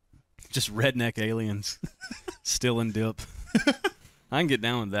 Just redneck aliens. Still in dip. I can get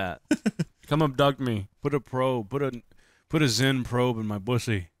down with that. Come abduct me. Put a probe. Put a Zen probe in my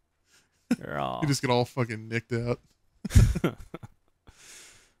pussy. You just get all fucking nicked out.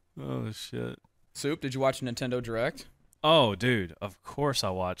 Oh shit. Soup, did you watch Nintendo Direct? Oh dude, of course I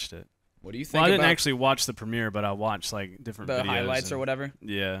watched it. What do you think Well, I didn't about actually watch the premiere, but I watched like different the videos highlights or and- whatever?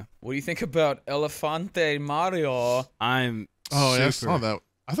 Yeah. What do you think about Elefante Mario? I'm Oh, yeah, I saw super, that.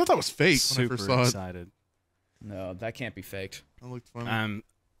 I thought that was fake when I super first saw it. excited. No, that can't be faked. That looked funny.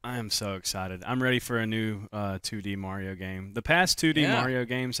 I am so excited. I'm ready for a new 2D Mario game. The past 2D Yeah. Mario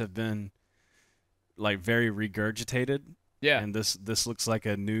games have been like very regurgitated. Yeah. And this looks like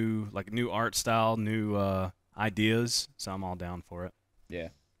a new art style, new ideas. So I'm all down for it. Yeah.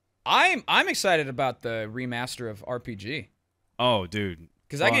 I'm excited about the remaster of RPG. Oh, dude.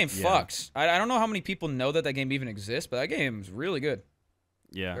 Because that Fuck, game yeah. fucks. I don't know how many people know that game even exists, but that game's really good.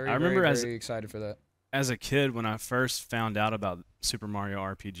 Yeah. Very, I remember very, very excited for that. as a kid when I first found out about Super Mario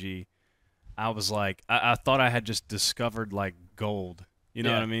RPG, I was like, I thought I had just discovered like gold. You know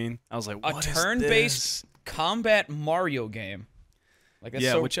Yeah. what I mean? I was like, A what is turn-based this? combat Mario game. Like that's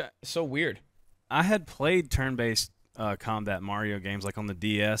Yeah, so, which so weird. I had played turn-based combat Mario games like on the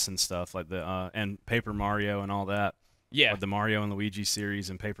DS and stuff, like the and Paper Mario and all that. Yeah. Like the Mario and Luigi series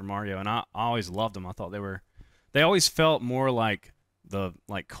and Paper Mario, and I always loved them. I thought they always felt more like the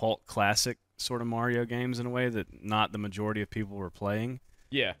like cult classic sort of Mario games in a way that not the majority of people were playing.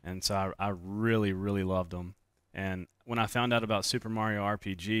 Yeah. And so I really, really loved them. And when I found out about Super Mario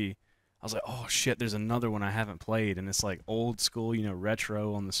RPG, I was like, oh shit, there's another one I haven't played, and it's like old school, you know,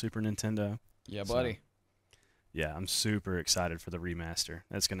 retro on the Super Nintendo. Yeah, So, buddy. yeah, I'm super excited for the remaster.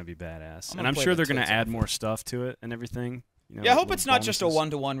 That's gonna be badass, I'm and gonna I'm play sure the they're gonna tits add off more stuff to it and everything. You know, Yeah, I hope little it's not just a bonuses.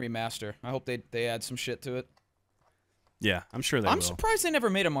 one-to-one remaster. I hope they add some shit to it. Yeah, I'm sure they I'm will. surprised they never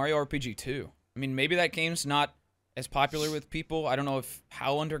made a Mario RPG 2. I mean, maybe that game's not as popular with people. I don't know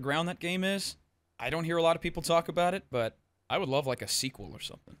how underground that game is. I don't hear a lot of people talk about it, but I would love like a sequel or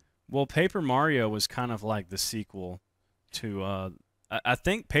something. Well, Paper Mario was kind of like the sequel to. I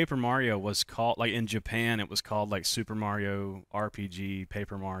think Paper Mario was called, like in Japan, it was called like Super Mario RPG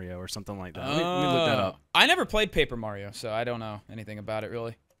Paper Mario or something like that. Let me look that up. I never played Paper Mario, so I don't know anything about it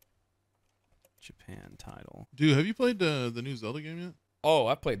really. Japan title. Dude, have you played the new Zelda game yet? Oh,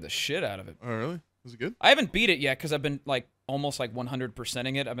 I played the shit out of it. Oh, really? Was it good? I haven't beat it yet because I've been like almost like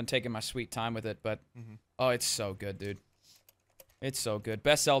 100%ing it. I've been taking my sweet time with it, but oh, it's so good, dude. It's so good.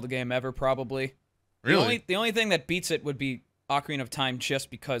 Best Zelda game ever, probably. Really? The only thing that beats it would be Ocarina of Time, just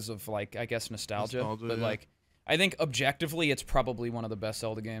because of like I guess nostalgia. But yeah. like, I think objectively, it's probably one of the best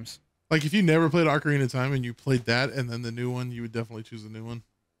Zelda games. Like, if you never played Ocarina of Time and you played that and then the new one, you would definitely choose the new one.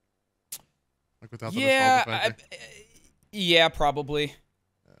 Like without the nostalgia factor. Yeah, probably.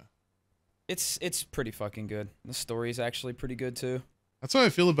 Yeah. It's pretty fucking good. The story's actually pretty good too. That's how I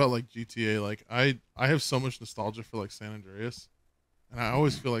feel about like GTA. Like I have so much nostalgia for like San Andreas, and I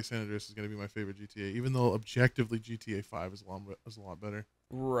always feel like San Andreas is gonna be my favorite GTA, even though objectively GTA 5 is a lot better.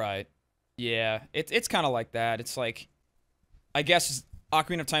 Right. Yeah. It's kind of like that. It's like, I guess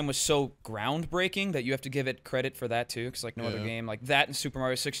Ocarina of Time was so groundbreaking that you have to give it credit for that too, because like no other game like that and Super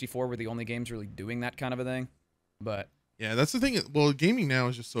Mario 64 were the only games really doing that kind of a thing. But yeah, that's the thing. Well, gaming now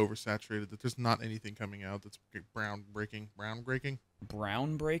is just so oversaturated that there's not anything coming out that's groundbreaking.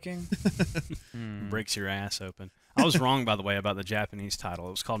 Breaks your ass open. I was wrong, by the way, about the Japanese title.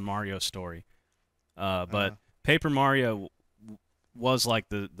 It was called Mario Story. But Paper Mario was like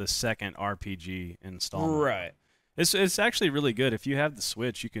the second RPG installment. right. It's actually really good. If you have the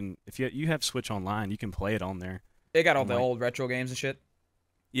Switch, if you have Switch Online, you can play it on there. They got all the old retro games and shit.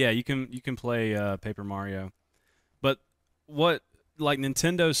 Yeah, you can play Paper Mario. But what like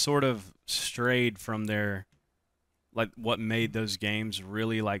Nintendo sort of strayed from their like what made those games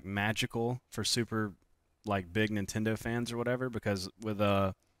really like magical for super like big Nintendo fans or whatever, because with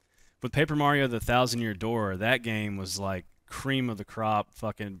Paper Mario the Thousand-Year Door, that game was like cream of the crop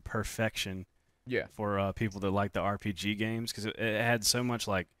fucking perfection. Yeah. For people that like the RPG games, because it had so much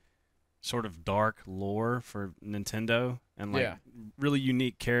like sort of dark lore for Nintendo and like really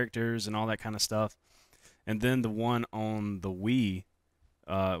unique characters and all that kind of stuff. And then the one on the Wii,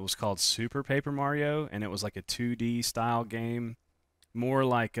 it was called Super Paper Mario, and it was like a 2D style game, more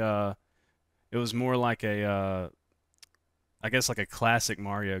like it was more like a I guess like a classic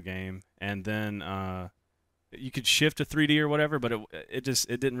Mario game, and then you could shift to 3D or whatever, but it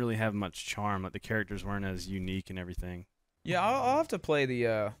didn't really have much charm. Like the characters weren't as unique and everything. Yeah, I'll have to play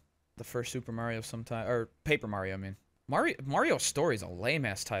the first Super Mario sometime, or Paper Mario. I mean, Mario Story is a lame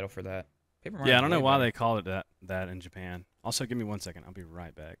ass title for that. Paper Mario. Yeah, I don't know why they call it that in Japan. Also, give me 1 second. I'll be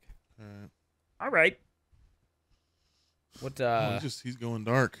right back. All right. What? He's going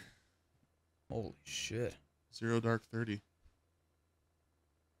dark. Holy shit. 0 Dark 30.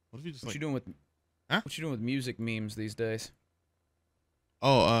 What if you just What you doing with? Huh? What you doing with music memes these days?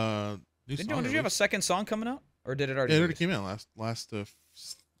 Oh, new Did song. you have a second song coming out, or did it already? Yeah, it already came out last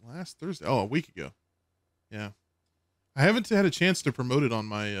Thursday. Oh, a week ago. Yeah, I haven't had a chance to promote it on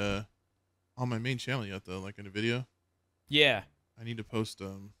my main channel yet, though. Like in a video. Yeah. I need to post.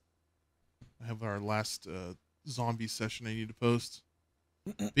 I have our last zombie session. I need to post.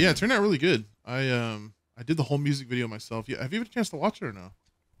 But yeah, it turned out really good. I did the whole music video myself. Yeah, have you had a chance to watch it or no?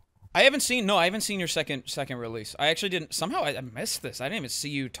 I haven't seen your second release. I actually didn't. Somehow I missed this. I didn't even see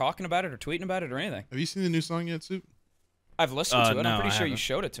you talking about it or tweeting about it or anything. Have you seen the new song yet, Soup? I've listened to it. No, I'm pretty I sure you haven't.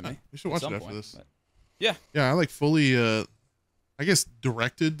 showed it to me. You should watch it at some after point, this. but- Yeah. Yeah, I like fully, I guess,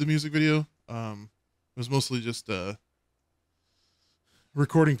 directed the music video. It was mostly just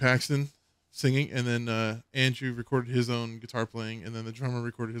recording Paxton singing, and then Andrew recorded his own guitar playing, and then the drummer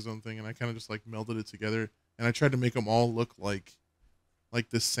recorded his own thing, and I kind of just like melded it together, and I tried to make them all look like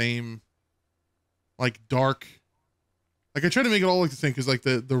the same, like dark. Like I tried to make it all look the same because like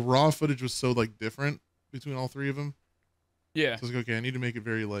the raw footage was so like different between all three of them. Yeah. So I was like, okay, I need to make it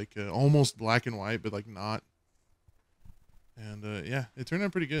very like almost black and white, but like not. And yeah, it turned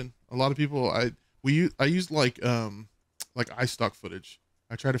out pretty good. A lot of people, I used like iStock footage.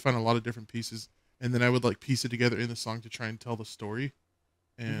 I tried to find a lot of different pieces, and then I would like piece it together in the song to try and tell the story.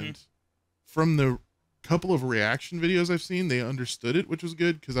 And from the couple of reaction videos I've seen, they understood it, which was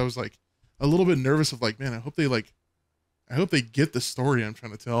good because I was like a little bit nervous of like, man, I hope they get the story I'm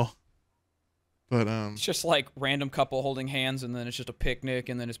trying to tell. But It's just like random couple holding hands, and then it's just a picnic,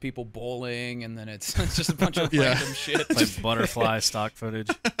 and then it's people bowling, and then it's just a bunch of random shit. Like butterfly stock footage.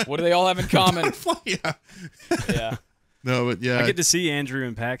 What do they all have in common? yeah. Yeah. No, but yeah. I get to see Andrew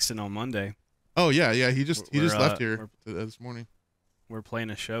and Paxton on Monday. Oh yeah. He just left here this morning. We're playing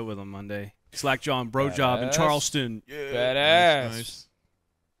a show with him Monday. Slackjaw and Bro Job in Charleston. Yeah. Badass. Nice.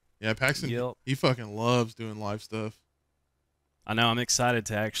 Yeah, Paxton. Yep. He fucking loves doing live stuff. I know. I'm excited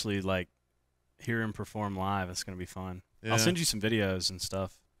to actually like hear him perform live. It's gonna be fun. Yeah. I'll send you some videos and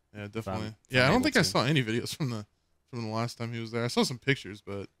stuff. Yeah, definitely. if I'm I don't able think I to. saw any videos from the last time he was there. I saw some pictures,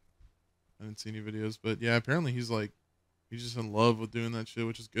 but I didn't see any videos, but yeah, apparently he's just in love with doing that shit,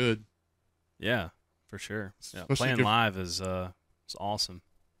 which is good. Yeah, for sure. Yeah, Especially playing live is awesome.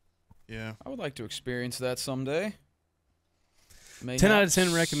 Yeah. I would like to experience that someday. 10 out of 10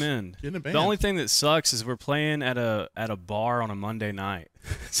 Mayhaps. recommend. Get in a band. The only thing that sucks is we're playing at a bar on a Monday night.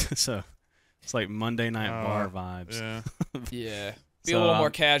 So it's like Monday night bar vibes. Yeah. Yeah. Be So, a little more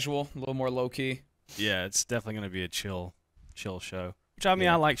casual, a little more low key. Yeah, it's definitely going to be a chill show. Which, I mean,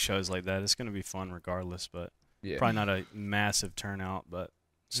 Yeah. I like shows like that. It's going to be fun regardless, but Yeah. probably not a massive turnout, but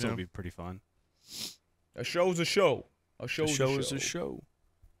still Yeah. be pretty fun. A show's a show. A show's is a show.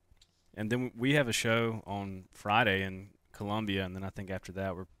 And then we have a show on Friday in Columbia, and then I think after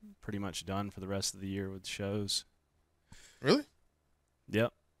that we're pretty much done for the rest of the year with shows. Really?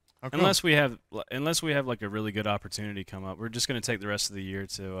 Yep. How come? Unless we have like a really good opportunity come up, we're just gonna take the rest of the year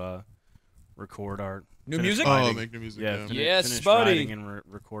to record our New finish music? writing. make new music. Yeah, Yeah. Yes, finish buddy. writing and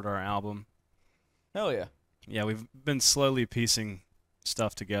record our album. Hell yeah. Yeah, we've been slowly piecing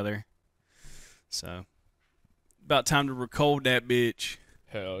stuff together. So about time to record that bitch.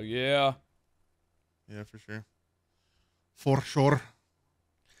 Hell yeah. Yeah, for sure. For sure.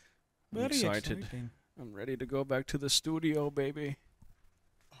 I'm Very excited. exciting. I'm ready to go back to the studio, baby.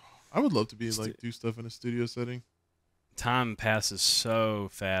 I would love to be do stuff in a studio setting. Time passes so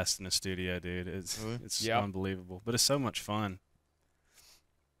fast in the studio, dude. It's Really? Yep. unbelievable, but it's so much fun.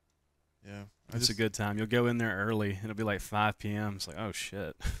 Yeah. It's a good time. You'll go in there early, and it'll be like 5 p.m. It's like, oh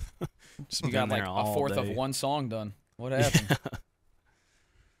shit. Just You been got there like a all fourth of day. one song done. What happened?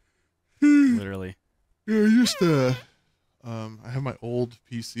 Literally. Yeah, I used to. I have my old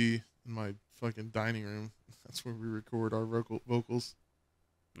PC in my fucking dining room. That's where we record our vocals.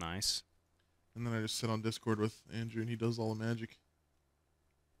 Nice. And then I just sit on Discord with Andrew, and he does all the magic.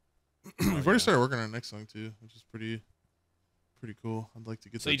 Oh, We've already started working on our next song too, which is pretty cool. I'd like to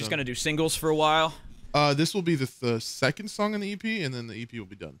get. So that you're just done. gonna do singles for a while? This will be the second song on the EP, and then the EP will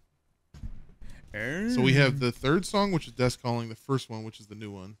be done. So we have the third song, which is Death Calling, the first one, which is the new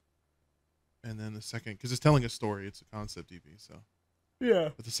one, and then the second, because it's telling a story. It's a concept EP, so Yeah.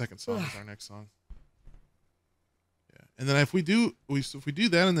 but the second song is our next song. Yeah, and then if we do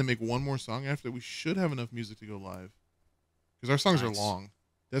that, and then make one more song after, we should have enough music to go live, because our songs Nice. are long.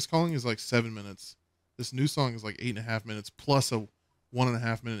 Death Calling is like 7 minutes. This new song is like 8.5 minutes plus a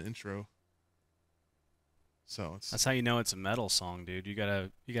 1.5 minute intro. So That's how you know it's a metal song, dude. You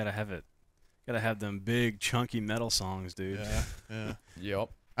gotta have it. Gotta have them big chunky metal songs, dude. yeah. Yep.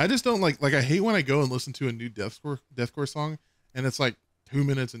 I just don't like I hate when I go and listen to a new deathcore song and it's like 2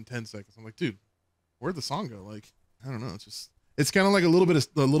 minutes and 10 seconds. I'm like, dude, where'd the song go? Like, I don't know. It's kind of like a little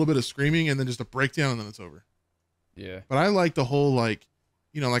bit of screaming and then just a breakdown and then it's over. Yeah. But I like the whole like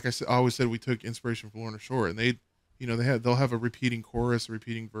I said, I always said we took inspiration from Lorna Shore, and they'll have a repeating chorus, a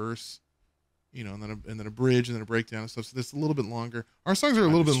repeating verse, and then a bridge and then a breakdown and stuff. So that's a little bit longer. Our songs are a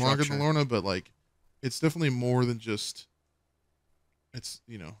little bit longer than Lorna, but like it's definitely more than just. It's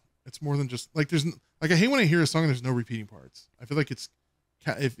more than just like there's like I hate when I hear a song and there's no repeating parts. I feel like if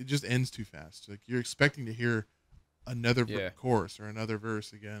it just ends too fast. Like you're expecting to hear another chorus or another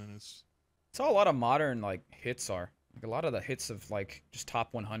verse again, and it's how a lot of modern like hits are. Like a lot of the hits of like just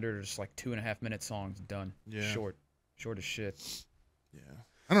top 100 are just like 2.5 minute songs done. Yeah. Short as shit. yeah.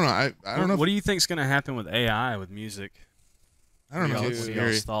 I don't know. I don't know. What do you think's gonna happen with AI with music? I don't know. What It's are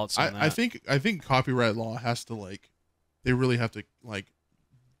scary. y'all's thoughts on that? I think copyright law has to they really have to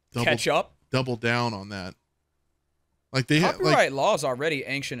Catch up. double down on that. Like they have Copyright law is already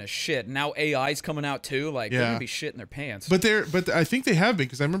ancient as shit. Now AI's coming out too. Like they're Yeah. gonna be shitting their pants. but I think they have been,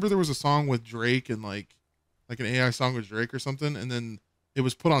 because I remember there was a song with Drake and like an AI song with Drake or something, and then it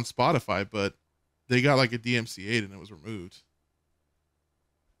was put on Spotify, but they got like a DMCA'd and it was removed.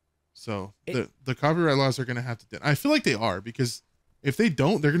 So the copyright laws are gonna have to. I feel like they are, because if they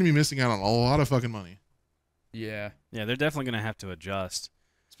don't, they're gonna be missing out on a lot of fucking money, yeah. Yeah, they're definitely gonna have to adjust.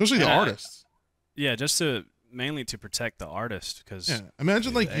 especially the Yeah. artists. Yeah, mainly to protect the artist, because Yeah,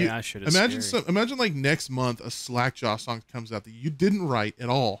 imagine like AI shit is imagine scary. imagine like next month a Slackjaw song comes out that you didn't write at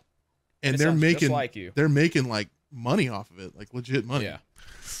all, and It they're sounds just making like you. they're making like money off of it, like legit money. Yeah.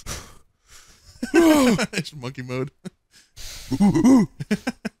 It's monkey mode.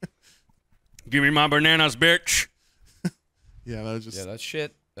 Give me my bananas, bitch. Yeah, that was just Yeah, that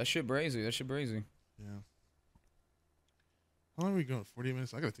shit brazy. yeah. How long are we going? 40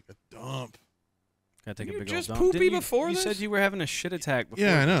 minutes. I gotta take a dump. Gotta take a You big just old dump. poopy Didn't you, before you this? said you were having a shit attack before.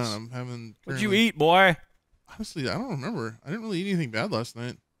 Yeah, I know. this. I'm having. What'd you currently- eat, boy? Honestly, I don't remember. I didn't really eat anything bad last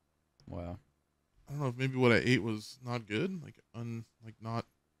night. Wow. I don't know if maybe what I ate was not good, not.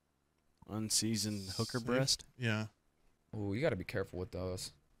 Unseasoned hooker Safe. breast. Yeah. Oh, you got to be careful with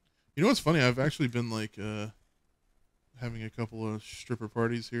those. You know what's funny? I've actually been like having a couple of stripper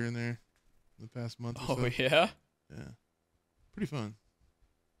parties here and there in the past month or so. Oh yeah. Yeah. Pretty fun.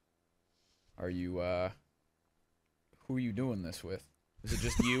 Are you who are you doing this with? Is it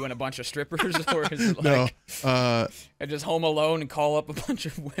just you and a bunch of strippers, or is it like No. just home alone and call up a bunch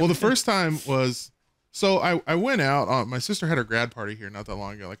of women? Well, the first time was so I went out. My sister had her grad party here not that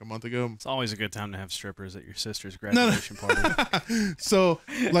long ago, like a month ago. It's always a good time to have strippers at your sister's No. graduation party. So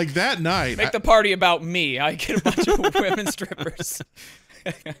like that night, Make the party about me. I get a bunch of women strippers.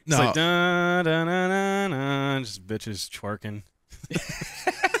 It's no, like dun, dun, dun, dun, dun, just bitches twerking.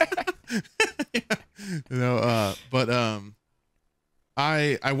 but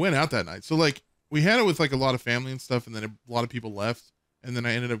I went out that night. So like we had it with like a lot of family and stuff, and then a lot of people left, and then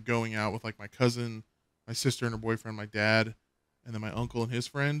I ended up going out with like my cousin, my sister and her boyfriend, my dad, and then my uncle and his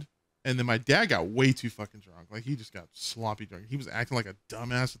friend. And then my dad got way too fucking drunk. Like he just got sloppy drunk. He was acting like a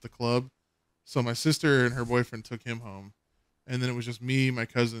dumbass at the club. So my sister and her boyfriend took him home. And then it was just me, my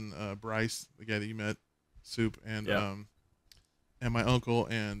cousin Bryce, the guy that you met, Soup, and and my uncle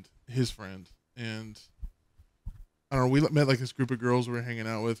and his friend. And I don't know, we met like this group of girls we were hanging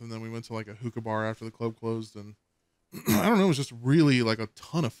out with, and then we went to like a hookah bar after the club closed, and I don't know, it was just really like a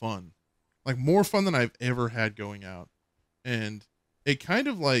ton of fun. Like more fun than I've ever had going out. And it kind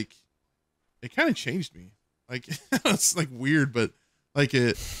of changed me. Like it's like weird, but like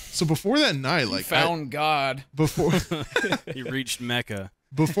so before that night, like Found God. before You reached Mecca.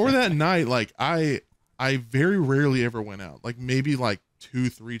 before that night, like I very rarely ever went out. Like maybe like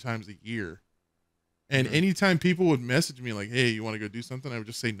 2-3 times a year. And anytime people would message me like, "Hey, you want to go do something?" I would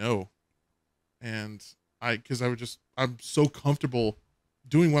just say no. And I'm so comfortable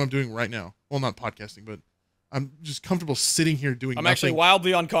doing what I'm doing right now. Well, not podcasting, but I'm just comfortable sitting here doing I'm nothing. actually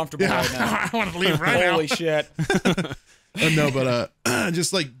wildly uncomfortable right now. I want to leave right now. Holy shit. No, but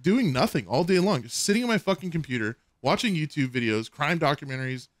just like doing nothing all day long, just sitting on my fucking computer, watching YouTube videos, crime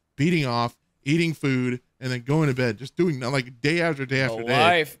documentaries, beating off, eating food, and then going to bed, just doing like day after day after day.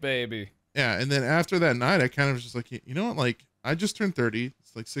 Life, baby. Yeah, and then after that night, I kind of was just like, you know what? Like, I just turned 30.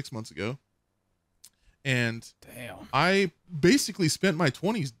 It's like 6 months ago, and Damn. I basically spent my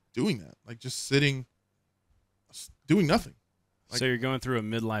 20s doing that, like just sitting, doing nothing. Like, So you're going through a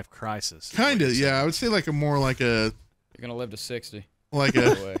midlife crisis. kind of, yeah. I would say like a more like a You're gonna live to 60. like By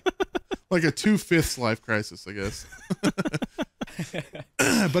a the way. like a 2/5 life crisis, I guess.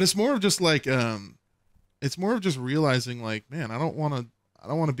 But it's more of just like it's more of just realizing like, man, I don't want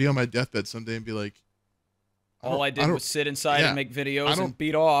to be on my deathbed someday and be like, All I did was sit inside yeah, and make I videos don't- and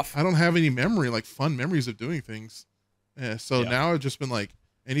beat off. I don't have any memory, like fun memories of doing things. Yeah, so Yeah. now I've just been like,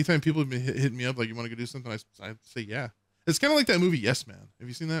 anytime people have been hitting me up like, you want to go do something, I say yeah. It's kind of like that movie Yes Man. Have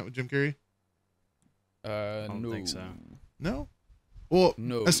you seen that with Jim Carrey? don't No. think so. No. Well,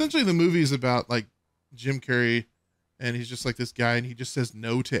 No. essentially the movie is about like Jim Carrey, and he's just like this guy, and he just says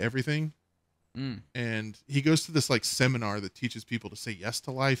no to everything. Mm. And he goes to this like seminar that teaches people to say yes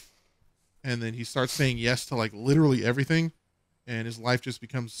to life, and then he starts saying yes to like literally everything, and his life just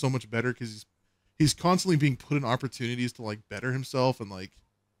becomes so much better because he's constantly being put in opportunities to like better himself and like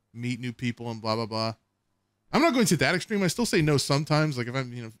meet new people and blah blah blah. I'm not going to that extreme. I still say no sometimes. Like if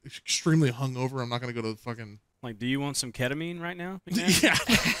I'm extremely hungover, I'm not gonna go to the fucking Like, do you want some ketamine right now? yeah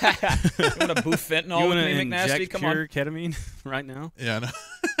You want to boof fentanyl You with want to me, McNasty? inject Come pure on. ketamine right now? yeah. No.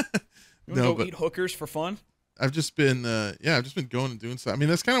 You want to No, go but- eat hookers for fun? I've just been I've just been going and doing stuff. I mean,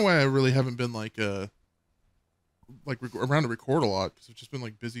 that's kind of why I really haven't been like around to record a lot, because I've just been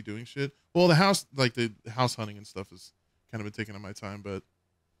like busy doing shit. Well, the house hunting and stuff has kind of been taking up my time, but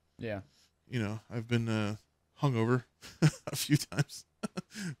Yeah. I've been hungover a few times,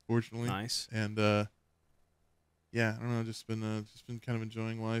 fortunately. Nice. And yeah, I don't know, just been kind of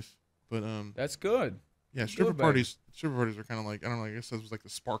enjoying life. But That's good. yeah, stripper Good, babe. parties are kind of like, I don't know, I guess that was like the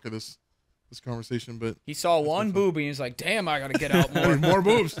spark of this conversation, but He saw one fun. booby and he's like, damn, I got to get out more. more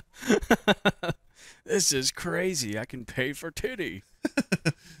boobs. This is crazy. I can pay for titty.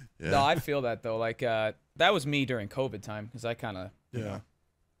 Yeah. No, I feel that, though. Like, that was me during COVID time because I kind of, Yeah.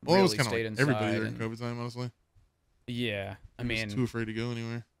 Well, it was really kind of stayed like inside. everybody during and- COVID time, honestly. Yeah. I I was too mean, afraid to go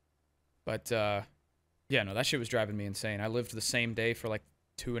anywhere. but, yeah, no, that shit was driving me insane. I lived the same day for like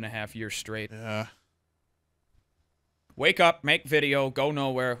 2.5 years straight. Yeah. Wake up, make video, go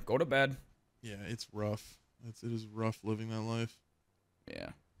nowhere, go to bed. Yeah, it's rough. It is rough living that life. Yeah.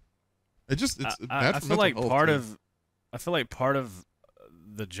 It's bad I for feel like mental health, part too. of I feel like part of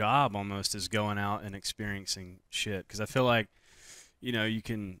the job almost is going out and experiencing shit, because I feel like you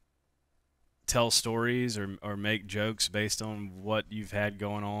can tell stories or make jokes based on what you've had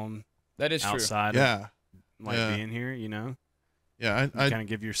going on That is true. outside Yeah. of like Yeah. being here, Yeah, kind of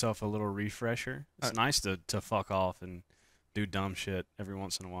give yourself a little refresher. It's nice to fuck off and do dumb shit every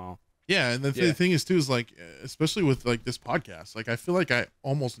once in a while. Yeah, and the thing is too is like, especially with like this podcast, like I feel like I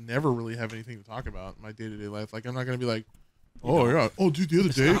almost never really have anything to talk about in my day-to-day life. Like I'm not gonna be like, dude,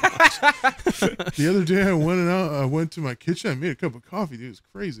 the other day I went to my kitchen, I made a cup of coffee, dude. It's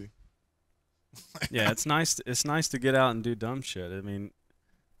crazy. Yeah, it's nice. It's nice to get out and do dumb shit. I mean,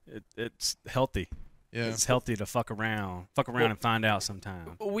 it's healthy. Yeah, it's healthy to fuck around and find out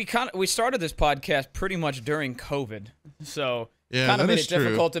sometime. We started this podcast pretty much during COVID, so yeah, kind of made it true.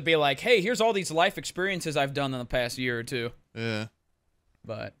 difficult to be like, hey, here's all these life experiences I've done in the past year or two. Yeah,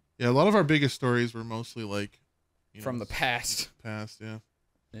 but yeah, a lot of our biggest stories were mostly like from the past. Yeah.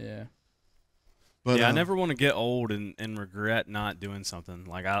 But I never want to get old and regret not doing something.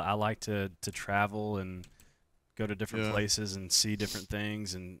 Like I like to travel and go to different places and see different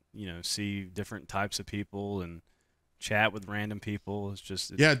things and see different types of people and chat with random people. It's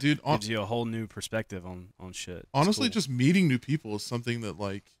just dude, gives you a whole new perspective on shit. Honestly, cool. Just meeting new people is something that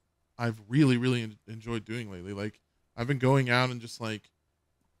like I've really enjoyed doing lately. Like I've been going out and just like,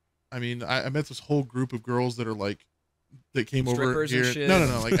 I mean, I met this whole group of girls that are like that came over here. And shit.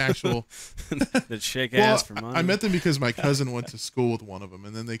 No, like actual that shake ass for money. I met them because my cousin went to school with one of them,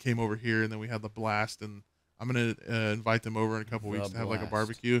 and then they came over here, and then we had the blast. And I'm gonna invite them over in a couple weeks to have like a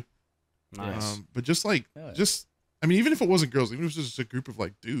barbecue. Nice. But just like I mean, even if it wasn't girls, even if it was just a group of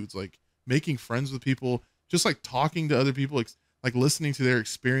like dudes, like making friends with people, just like talking to other people, like listening to their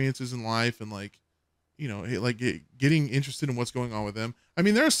experiences in life, and like getting interested in what's going on with them. I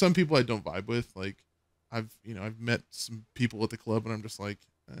mean, there are some people I don't vibe with, like. I've met some people at the club and I'm just like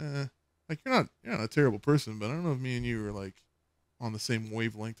you're not a terrible person, but I don't know if me and you are like on the same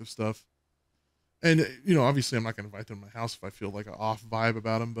wavelength of stuff. And obviously I'm not going to invite them to my house if I feel like an off vibe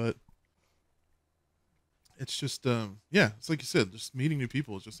about them, but it's just it's like you said, just meeting new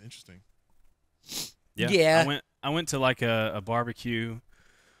people is just interesting. Yeah. I went to like a barbecue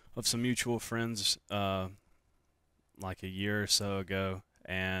of some mutual friends like a year or so ago,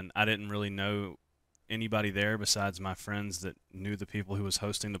 and I didn't really know anybody there besides my friends that knew the people who was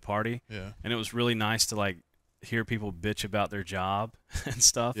hosting the party. Yeah. And it was really nice to like hear people bitch about their job and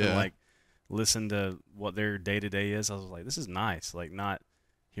stuff and like listen to what their day-to-day is. I was like, this is nice. Like not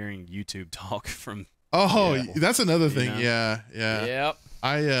hearing YouTube talk from that's another thing. Yep.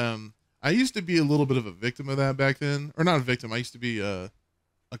 I used to be a little bit of a victim of that back then. Or not a victim. I used to be a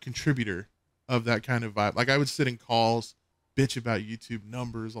contributor of that kind of vibe. Like I would sit in calls, bitch about YouTube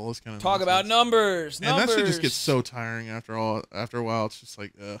numbers, all this kind of talk nonsense. about numbers, and that shit just gets so tiring after a while. It's just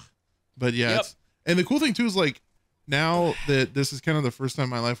like ugh. But yeah, and the cool thing too is like now that this is kind of the first time in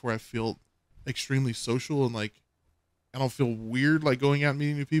my life where I feel extremely social and like I don't feel weird like going out and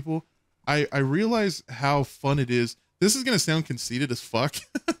meeting new people. I realize how fun it is. This is gonna sound conceited as fuck,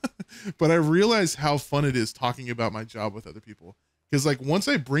 but I realize how fun it is talking about my job with other people. Because like once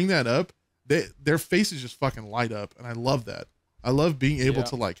I bring that up, their faces just fucking light up, and I love that. I love being able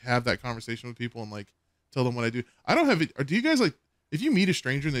to like have that conversation with people and like tell them what I do. I don't have it. Or do you guys like if you meet a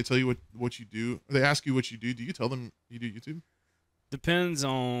stranger and they tell you what you do, or they ask you what you do you tell them you do YouTube? Depends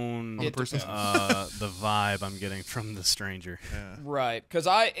on the person, the vibe I'm getting from the stranger. Yeah. Right, because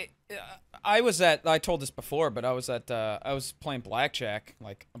I told this before, but I was playing blackjack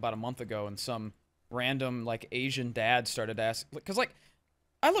like about a month ago, and some random like Asian dad started asking, because like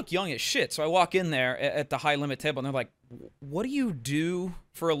I look young as shit, so I walk in there at the high limit table, and they're like, "What do you do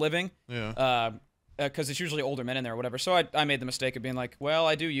for a living?" Yeah. Because it's usually older men in there or whatever. So I made the mistake of being like, "Well,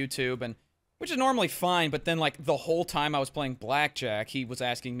 I do YouTube," and which is normally fine, but then like the whole time I was playing blackjack, he was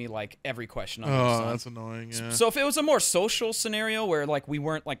asking me like every question. That's annoying. Yeah. So if it was a more social scenario where like we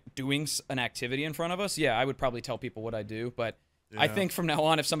weren't like doing an activity in front of us, I would probably tell people what I do. But I think from now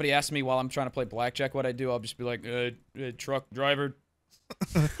on, if somebody asks me while I'm trying to play blackjack what I do, I'll just be like, truck driver.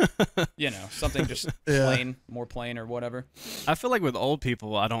 Something just plain, more plain or whatever. I feel like with old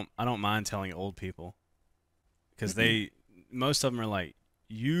people, I don't mind telling old people, because most of them are like,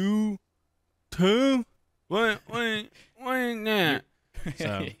 you too? What that?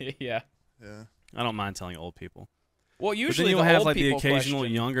 So yeah. I don't mind telling old people. Well, usually you'll have like the people occasional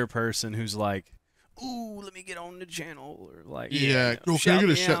question. younger person who's like, ooh, let me get on the channel, or like, can I get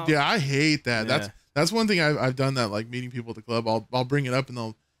a shout? Yeah, I hate that. That's one thing I've done, that like meeting people at the club, I'll bring it up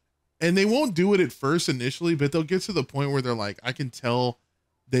and they won't do it at first initially, but they'll get to the point where they're like, I can tell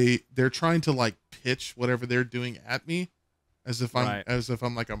they're trying to like pitch whatever they're doing at me as if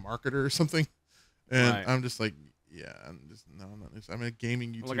I'm like a marketer or something. And I'm just like, yeah, I'm just no, I'm not. I'm a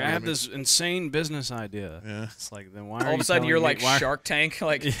gaming YouTuber. Like I have this insane business idea. Yeah. It's like then why are All of you a sudden telling you're me- like why- Shark Tank,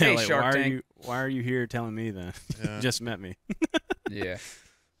 like Yeah, hey like, Shark why Tank. Are you, why are you here telling me then? Yeah. You just met me. Yeah.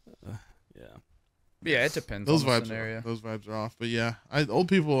 Yeah. Yeah, it depends Those on the vibes, scenario. those vibes are off. But yeah, old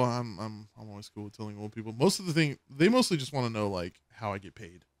people, I'm always cool with telling old people. Most of the thing, they mostly just want to know like how I get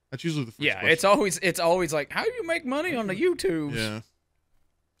paid. That's usually the first Yeah, question. it's always like, how do you make money on the YouTubes? Yeah,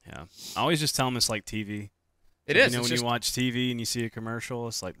 Yeah. I always just tell them it's like TV. It You is. know, It's when just, you watch TV and you see a commercial,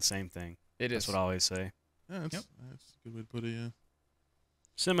 it's like the same thing. it That's is. what I always say. yeah, that's Yep. a good way to put it. Yeah,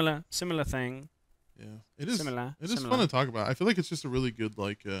 Similar thing. yeah, it is. Similar. It is similar. fun to talk about. I feel like it's just a really good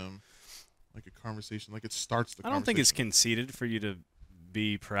like a conversation. Like it starts the. I don't think it's conversation. conceited for you to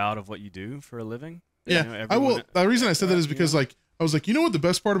be proud of what you do for a living. Yeah, You know, I will. everyone- The reason I said that is you because know? like I was like, you know what the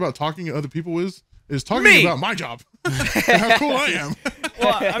best part about talking to other people is talking Me! about my job and how cool I am.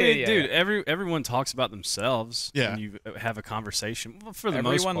 Well, I mean, Yeah. dude, everyone talks about themselves. Yeah. when you have a conversation. Well, for the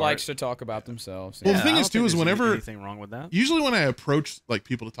most Everyone part. likes to talk about themselves. Well, yeah. the thing I is, don't too, think is there's whenever- anything wrong with that. Usually when I approach like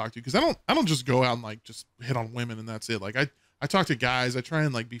people to talk to, because I don't just go out and like just hit on women and that's it. Like I talk to guys. I try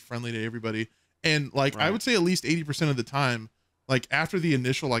and like be friendly to everybody. And like I Right. would say at least 80% of the time, like after the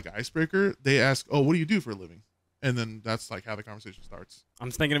initial like icebreaker, they ask, "Oh, what do you do for a living?" And then that's like how the conversation starts. I'm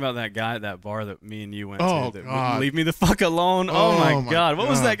thinking about that guy at that bar that me and you went Oh, to. That God. wouldn't leave me the fuck alone. Oh, Oh, my my God. What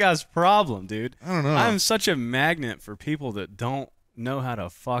was God. that guy's problem, dude? I don't know. I'm such a magnet for people that don't know how to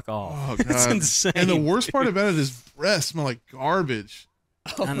fuck off. Oh It's god. insane. And the worst part about it is breath smell like garbage.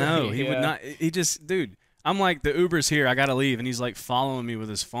 I know. He would Yeah. not. He just, dude. I'm like, the Uber's here. I gotta leave, and he's like following me with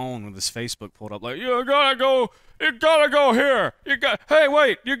his phone, with his Facebook pulled up. Like, you gotta go. You gotta go here. Hey,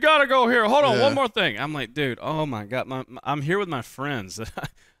 wait. You gotta go here. Hold on. Yeah. One more thing. I'm like, dude. Oh my God. I'm here with my friends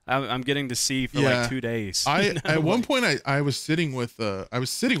that I'm getting to see for Yeah. like 2 days. I You know, at one like- point I was sitting with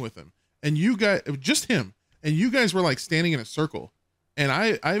him and you guys just him and you guys were like standing in a circle and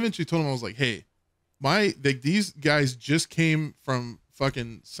I eventually told him I was like, hey, these guys just came from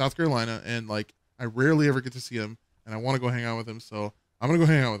fucking South Carolina and like I rarely ever get to see them and I want to go hang out with them, so I'm gonna go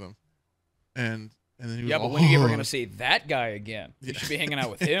hang out with them. And then he was Yeah, all, but when are you ever "Oh." gonna see that guy again? You should be hanging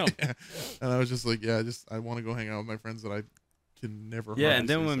out with him. Yeah. And I was just like, yeah, I want to go hang out with my friends that I can never. Yeah, hardly and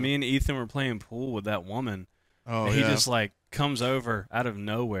then see, when so. me and Ethan were playing pool with that woman, oh he yeah, just like comes over out of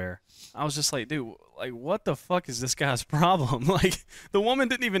nowhere. I was just like, dude, like what the fuck is this guy's problem? Like the woman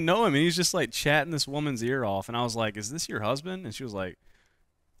didn't even know him, and he's just like chatting this woman's ear off. And I was like, is this your husband? And she was like,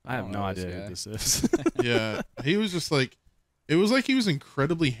 I have don't no know this idea guy. who this is. yeah, he was just like, it was like he was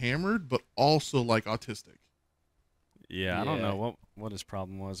incredibly hammered, but also like autistic. Yeah, I don't Yeah. know what his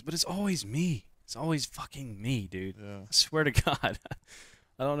problem was, but it's always me. It's always fucking me, dude. Yeah. I swear to God.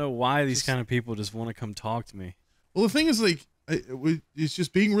 I don't know why these Just- kind of people just want to come talk to me. Well, the thing is, like, it's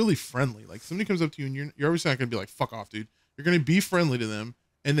just being really friendly. Like, somebody comes up to you and you're obviously not gonna be like, "Fuck off, dude." You're gonna be friendly to them,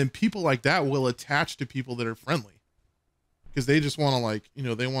 and then people like that will attach to people that are friendly because they just want to like,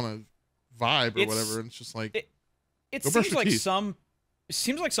 they want to vibe or It's- whatever. And it's just like, It Go brush seems your like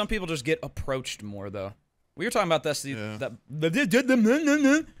teeth. some people just get approached more though. We were talking about this we were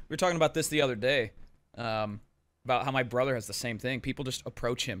talking about this the other day. About how my brother has the same thing. People just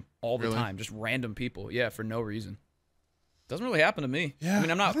approach him all the Really? time, just random people. Yeah, for no reason. Doesn't really happen to me. yeah. I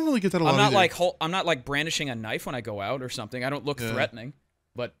mean, I don't really get that a lot. I'm not either. like I'm not like brandishing a knife when I go out or something. I don't look Yeah. threatening,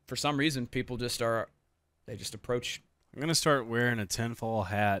 but for some reason people just they just approach. I'm gonna start wearing a tinfoil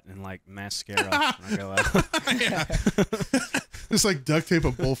hat and like mascara when I go out. Yeah. Just like duct tape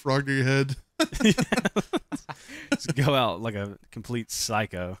a bullfrog to your head. Just go out like a complete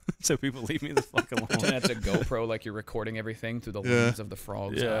psycho, so people leave me the fuck Pretend alone. that's a GoPro, like you're recording everything through the Yeah. lens of the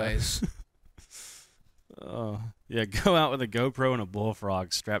frog's Yeah. eyes. Oh yeah, go out with a GoPro and a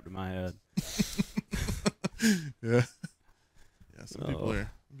bullfrog strapped to my head. Yeah. Yeah. Some Oh.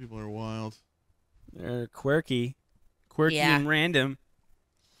 people are wild. They're quirky Yeah. and random.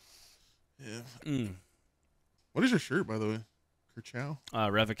 Yeah. Mm. What is your shirt, by the way? Kerchow?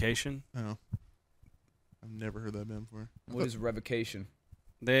 Revocation. Oh. I've never heard that band before. What is revocation?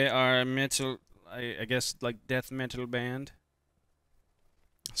 They are a metal, I guess, like death metal band.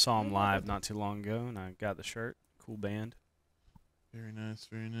 Saw them live not too long ago, and I got the shirt. Cool band. Very nice.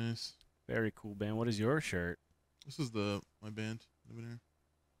 Very nice. Very cool band. What is your shirt? This is my band over there.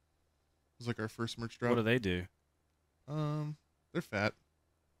 It's like our first merch drop. What do they do? They're fat.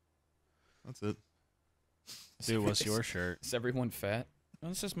 That's it. Dude, what's your shirt? Is everyone fat? Oh,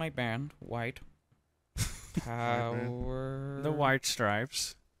 this is my band, White brand. Power. The white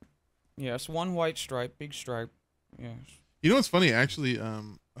stripes. Yes, one white stripe, big stripe. Yes. You know what's funny? Actually,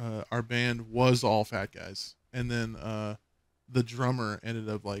 our band was all fat guys, and then the drummer ended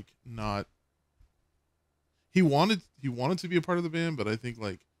up like not. he wanted to be a part of the band, but I think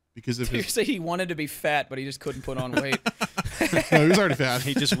like because of You his say he wanted to be fat, but he just couldn't put on weight. no, he was already fat.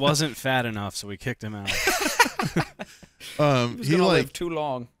 He just wasn't fat enough, so we kicked him out. He was gonna live too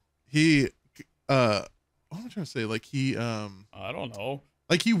long. What am I trying to say? Like he I don't know.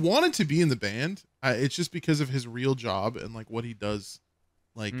 like he wanted to be in the band. It's just because of his real job and like what he does,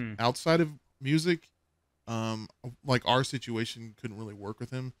 like outside of music. Like our situation couldn't really work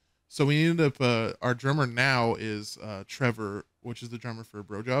with him, so we ended up. Our drummer now is Trevor, which is the drummer for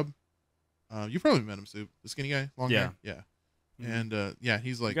Bro Job. You probably met him, Soup, the skinny guy, long hair. Yeah. And yeah,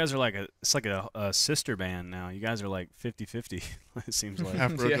 he's like you guys are like it's like a sister band now. You guys are like 50-50. It seems like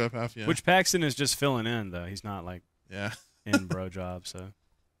half Bro Job, half Which Paxton is just filling in though. He's not like in Bro Job, so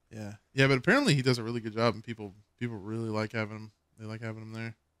yeah. But apparently he does a really good job, and people really like having him. They like having him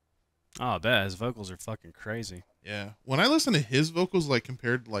there. Oh, I bet his vocals are fucking crazy. Yeah, when I listen to his vocals, like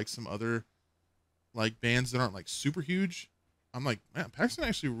compared to like some other like bands that aren't like super huge, I'm like, man, Paxton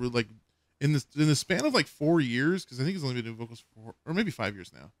actually really like in the span of like 4 years, because I think he's only been doing vocals for or maybe 5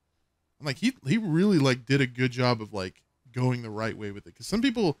 years now. I'm like he really like did a good job of like going the right way with it, because some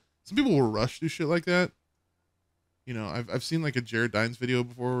people will rush through shit like that. You know, I've seen like a Jared Dines video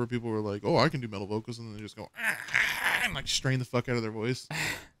before where people were like, oh, I can do metal vocals, and then they just go and like strain the fuck out of their voice.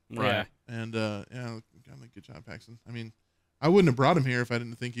 Right. Yeah. And I'm like, good job, Paxton. I mean, I wouldn't have brought him here if I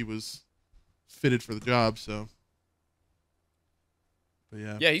didn't think he was fitted for the job. So, but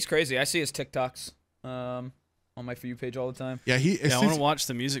yeah. Yeah, he's crazy. I see his TikToks on my For You page all the time. Yeah, I want to watch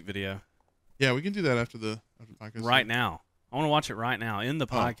the music video. Yeah, we can do that after the podcast. Right now. I want to watch it right now in the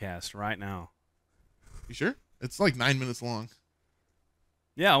podcast right now. You sure? It's like 9 minutes long.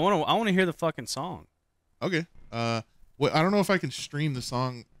 Yeah, I want to hear the fucking song. Okay. I don't know if I can stream the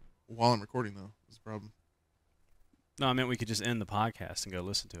song while I'm recording though. That's the problem. No, I meant we could just end the podcast and go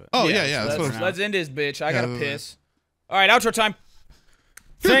listen to it. Oh yeah. Let's end this bitch. I gotta piss. All right, outro time.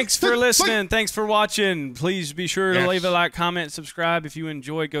 Thanks for listening. Thanks for watching. Please be sure to leave a like, comment, subscribe. If you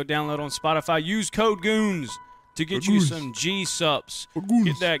enjoyed, go download on Spotify. Use code Goons to get you some G-Sups.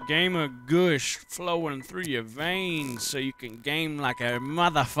 Get that gamer gush flowing through your veins so you can game like a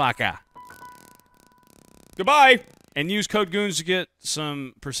motherfucker. Goodbye. And use code Goons to get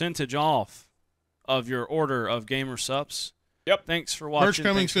some percentage off of your order of gamer sups. Yep. Thanks for watching. Merch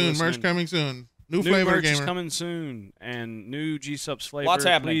coming soon. Merch coming soon. New flavor merch gamer. is coming soon, and new G-Subs flavor. Lots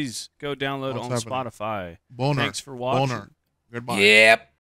happening. Please go download on Spotify. Boner. Thanks for watching. Boner. Goodbye. Yep.